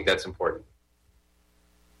I do think that's important.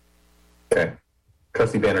 Okay.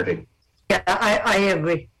 Trustee Banerjee. Yeah, I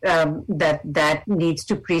agree that needs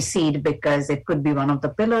to precede because it could be one of the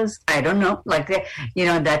pillars. I don't know.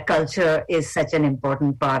 That culture is such an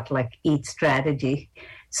important part, like each strategy.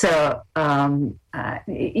 So,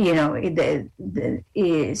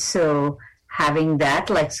 so having that,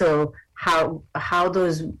 how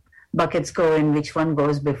those buckets go in, which one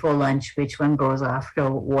goes before lunch, which one goes after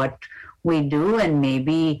what we do, and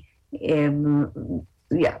maybe,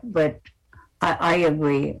 but I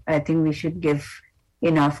agree. I think we should give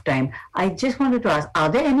enough time. I just wanted to ask, are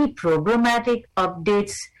there any programmatic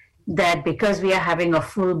updates that because we are having a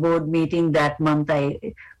full board meeting that month,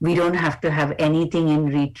 we don't have to have anything in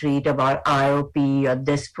retreat about IOP or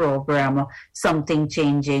this program or something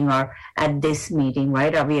changing or at this meeting,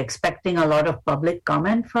 right? Are we expecting a lot of public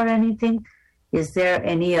comment for anything? Is there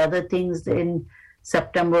any other things in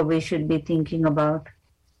September we should be thinking about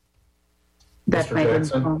that Mr. might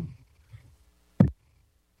Jackson? inform?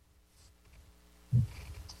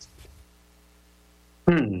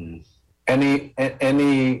 Any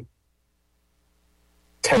tectonic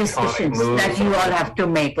Decisions moves that you all have to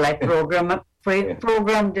make, like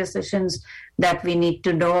program decisions that we need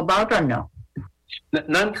to know about or no?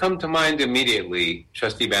 None come to mind immediately,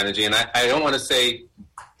 Trustee Banerjee, and I don't want to say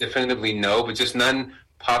definitively no, but just none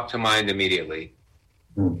pop to mind immediately.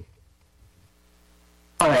 All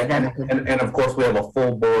right, that's good. And of course, we have a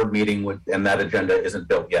full board meeting, and that agenda isn't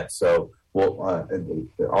built yet. So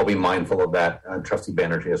I'll be mindful of that, Trustee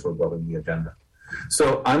Banerjee, as we're building the agenda.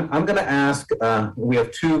 So I'm going to ask. We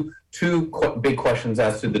have two big questions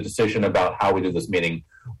as to the decision about how we do this meeting.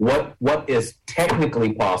 What is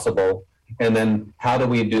technically possible, and then how do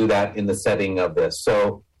we do that in the setting of this?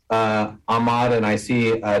 So Ahmad, and I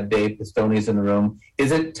see Dave Pistones in the room.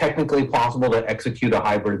 Is it technically possible to execute a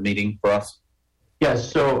hybrid meeting for us?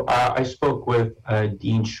 Yes, so I spoke with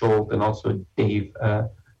Dean Schultz, and also Dave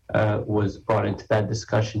was brought into that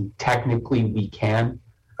discussion. Technically, we can.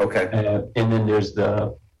 Okay. And then there's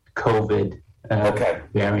the COVID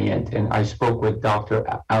variant. And I spoke with Dr.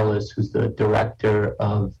 Ellis, who's the Director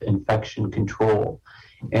of Infection Control.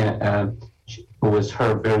 And it was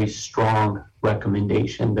her very strong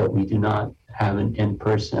recommendation that we do not have an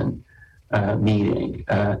in-person meeting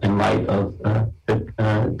in light of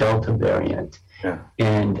the Delta variant. Yeah.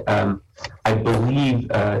 And I believe,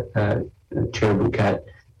 Chair Bouquet,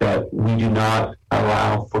 that we do not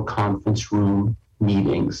allow for conference room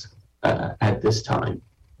meetings at this time.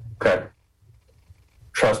 Okay.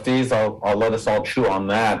 Trustees, I'll let us all chew on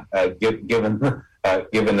that.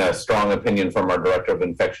 Given a strong opinion from our Director of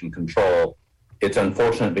Infection Control, it's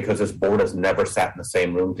unfortunate because this board has never sat in the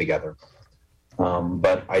same room together.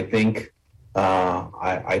 But I think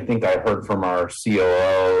I heard from our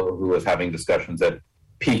COO, who was having discussions at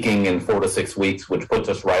peaking in 4 to 6 weeks, which puts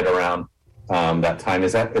us right around that time.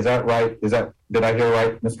 Is that right? Did I hear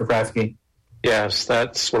right, Mr. Frasky? Yes,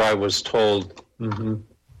 that's what I was told. Mm-hmm.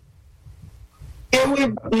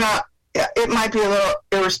 It might be a little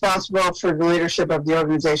irresponsible for the leadership of the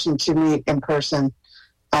organization to meet in person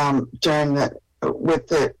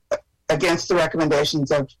against the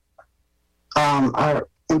recommendations of our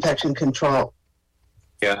infection control.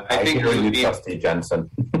 Yeah, I think we would be, Trustee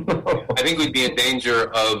Jensen. I think we'd be in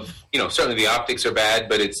danger of, certainly the optics are bad,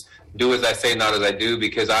 but it's do as I say, not as I do,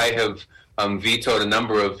 because I have vetoed a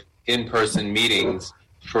number of in-person meetings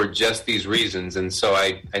for just these reasons. And so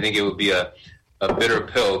I think it would be a bitter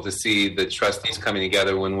pill to see the trustees coming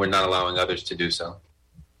together when we're not allowing others to do so.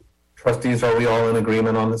 Trustees, are we all in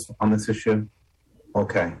agreement on this issue?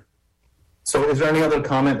 Okay. So is there any other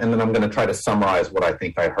comment? And then I'm going to try to summarize what I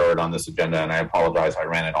think I heard on this agenda. And I apologize, I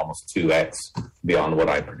ran it almost 2x beyond what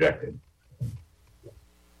I projected.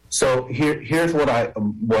 So here's what I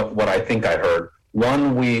think I heard.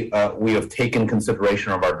 One, we have taken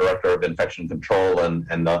consideration of our Director of Infection Control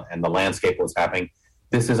and the landscape was happening.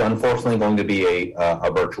 This is unfortunately going to be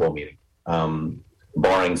a virtual meeting,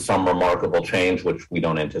 barring some remarkable change, which we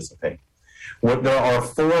don't anticipate. There are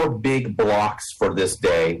 4 big blocks for this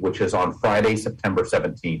day, which is on Friday, September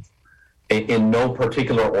 17th. In no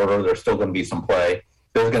particular order, there's still going to be some play.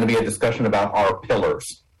 There's going to be a discussion about our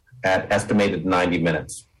pillars at estimated 90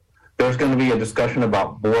 minutes. There's going to be a discussion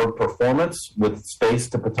about board performance with space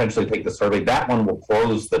to potentially take the survey. That one will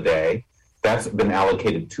close the day. That's been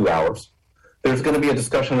allocated 2 hours. There's going to be a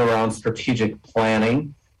discussion around strategic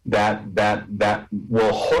planning that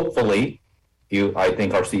will hopefully, I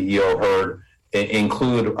think our CEO heard,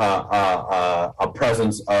 include a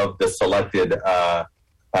presence of the selected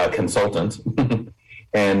consultant.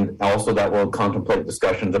 And also that will contemplate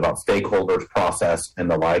discussions about stakeholders, process, and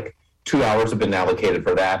the like. 2 hours have been allocated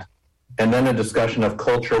for that. And then a discussion of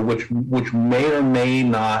culture, which may or may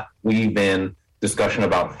not weave in discussion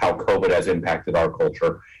about how COVID has impacted our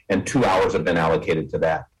culture. And 2 hours have been allocated to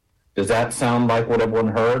that. Does that sound like what everyone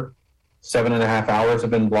heard? 7.5 hours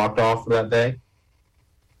have been blocked off for that day?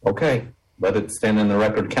 Okay, let it stand in the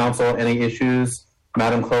record. Council, any issues?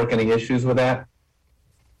 Madam Clerk, any issues with that?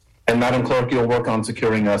 And Madam Clerk, you'll work on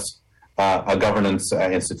securing us a Governance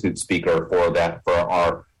Institute speaker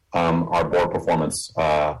for our board performance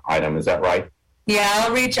item. Is that right? Yeah,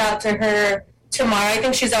 I'll reach out to her tomorrow. I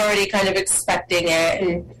think she's already kind of expecting it,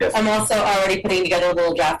 and Yes. I'm also already putting together a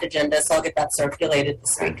little draft agenda, so I'll get that circulated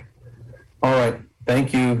this week. All right.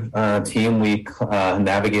 Thank you, team. We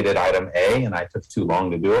navigated item A, and I took too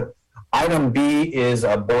long to do it. Item B is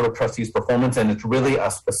a Board of Trustees performance, and it's really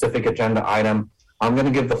a specific agenda item. I'm going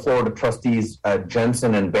to give the floor to trustees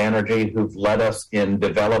Jensen and Banerjee, who've led us in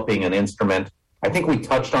developing an instrument. I think we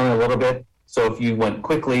touched on it a little bit, so if you went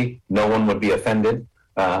quickly, no one would be offended.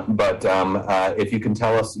 But if you can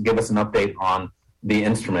give us an update on the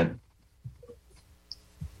instrument.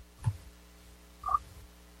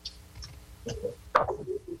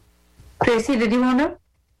 Tracy, did you want to?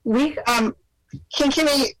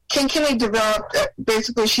 Kinkini developed,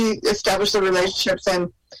 basically she established the relationships,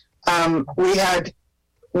 and we had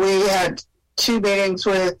 2 meetings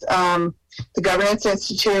with the Governance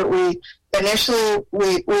Institute. We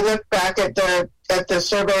looked back at the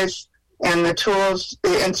surveys and the tools,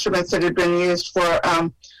 the instruments that had been used for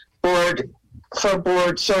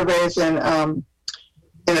board surveys, and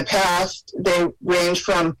in the past they range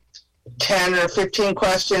from 10 or 15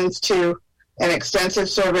 questions to an extensive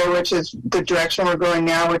survey, which is the direction we're going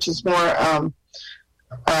now, which is more, I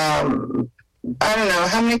don't know,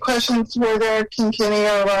 how many questions were there, Kinkini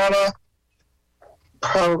or Rana?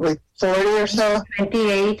 Probably 40 or so.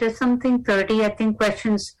 28 or something, 30, I think,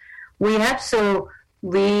 questions we have. So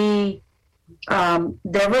there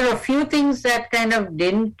were a few things that kind of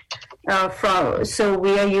didn't follow. So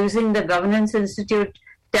we are using the Governance Institute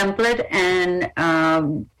template and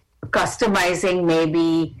customizing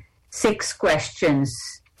maybe 6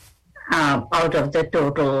 questions out of the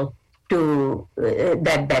total to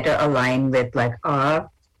that better align with like our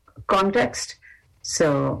context.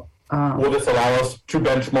 So will this allow us to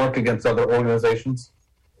benchmark against other organizations?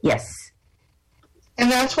 Yes. And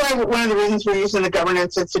that's why one of the reasons we're using the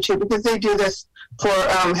Governance Institute, because they do this for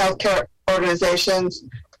healthcare organizations,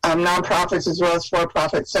 nonprofits as well as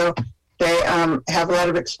for-profits. So they have a lot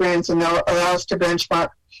of experience, and they'll allow us to benchmark.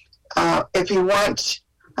 If you want,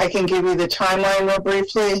 I can give you the timeline real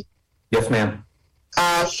briefly. Yes, ma'am.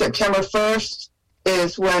 September 1st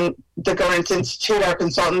is when the Governance Institute, our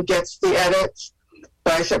consultant, gets the edits.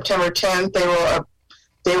 By September 10th,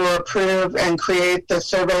 they will approve and create the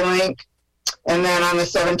survey link. And then on the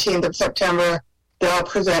 17th of September, they'll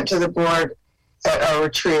present to the board at our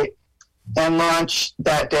retreat and launch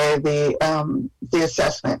that day the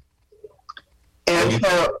assessment. And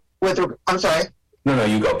so, I'm sorry. No,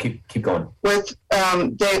 you go. Keep going. With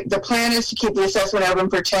the plan is to keep the assessment open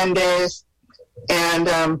for 10 days, and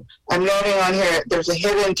I'm noting on here there's a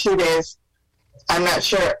hidden 2 days. I'm not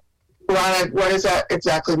sure, Rana, what does that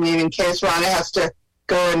exactly mean? In case Rana has to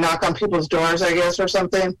go and knock on people's doors, I guess, or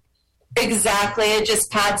something. Exactly. It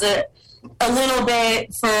just pads it a little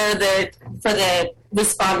bit for the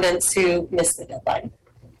respondents who missed the deadline.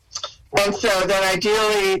 And so then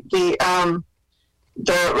ideally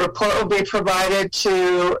the report will be provided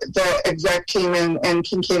to the exec team in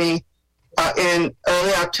Kinkini in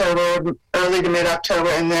early to mid-October,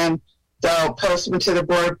 and then they'll post them to the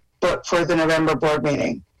board book for the November board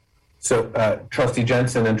meeting. So Trustee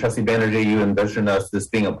Jensen and Trustee Banerjee, you envision this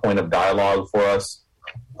being a point of dialogue for us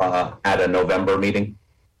at a November meeting?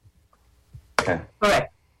 Okay.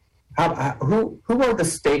 Correct. Who are the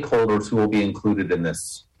stakeholders who will be included in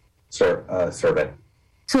this survey?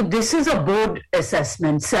 So this is a board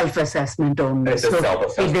assessment, self-assessment only. It's a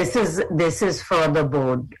self-assessment. This is for the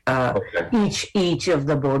board. Okay. Each of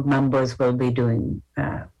the board members will be doing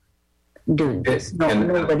this.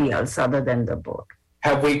 Nobody else other than the board.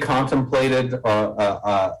 Have we contemplated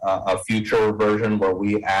a future version where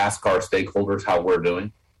we ask our stakeholders how we're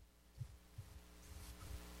doing?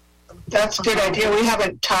 That's a good idea. We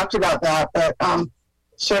haven't talked about that, but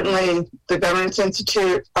certainly the Governance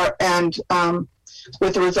Institute and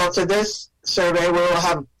with the results of this survey, we will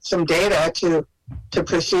have some data to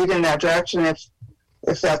proceed in that direction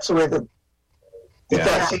if that's the way if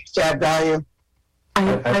that seems to add value.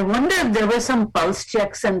 I wonder if there were some pulse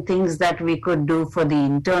checks and things that we could do for the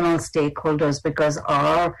internal stakeholders, because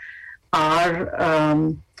our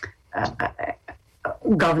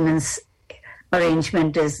governance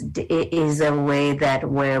arrangement is a way that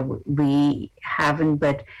where we haven't,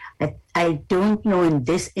 but I don't know in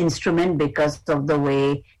this instrument, because of the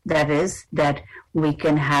way that we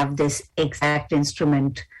can have this exact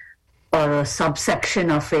instrument or a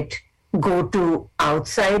subsection of it go to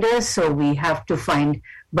outsiders. So we have to find,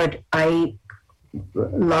 but I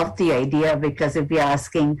love the idea, because if we're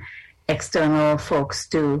asking external folks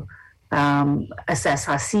to assess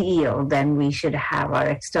our CEO, then we should have our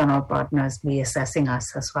external partners be assessing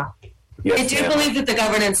us as well. Yes, I do ma'am. believe that the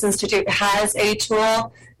Governance Institute has a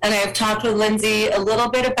tool, and I have talked with Lindsay a little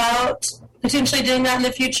bit about potentially doing that in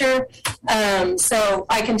the future. So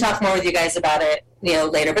I can talk more with you guys about it,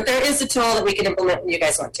 later. But there is a tool that we can implement when you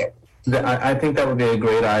guys want to. I think that would be a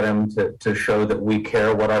great item to show that we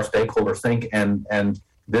care what our stakeholders think. And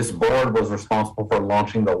this board was responsible for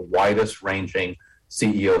launching the widest ranging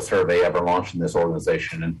CEO survey ever launched in this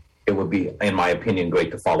organization. And it would be, in my opinion,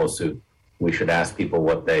 great to follow suit. We should ask people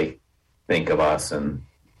what they think of us and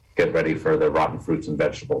get ready for the rotten fruits and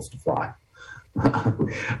vegetables to fly.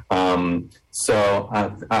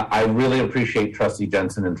 I really appreciate Trustee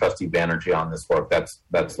Jensen and Trustee Banerjee on this work.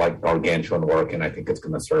 That's like gargantuan work, and I think it's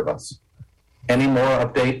going to serve us. Any more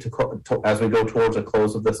update as we go towards a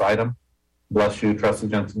close of this item? Bless you, Trustee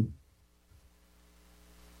Jensen.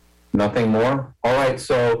 Nothing more? All right,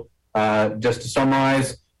 so just to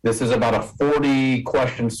summarize, this is about a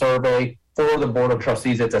 40-question survey for the Board of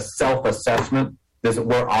Trustees. It's a self-assessment.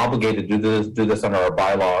 We're obligated to do this under our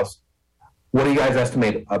bylaws. What do you guys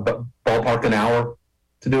estimate? Ballpark an hour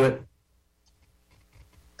to do it?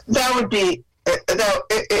 That would be,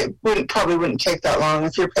 it probably wouldn't take that long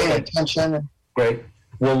if you're paying attention. Great.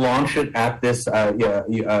 We'll launch it at this.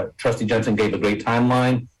 Trustee Jensen gave a great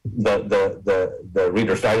timeline. The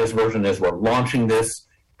Reader's Digest version is we're launching this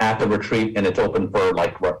at the retreat, and it's open for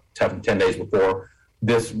 10 days before.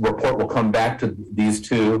 This report will come back to these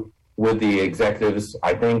two with the executives,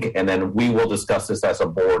 I think, and then we will discuss this as a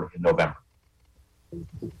board in November.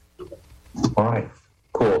 All right,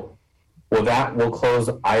 cool. Well, that will close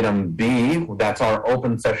item B. That's our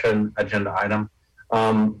open session agenda item.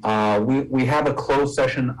 We have a closed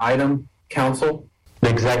session item, Council. The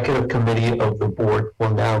executive committee of the board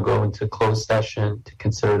will now go into closed session to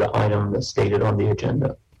consider the item that's stated on the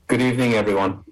agenda. Good evening, everyone.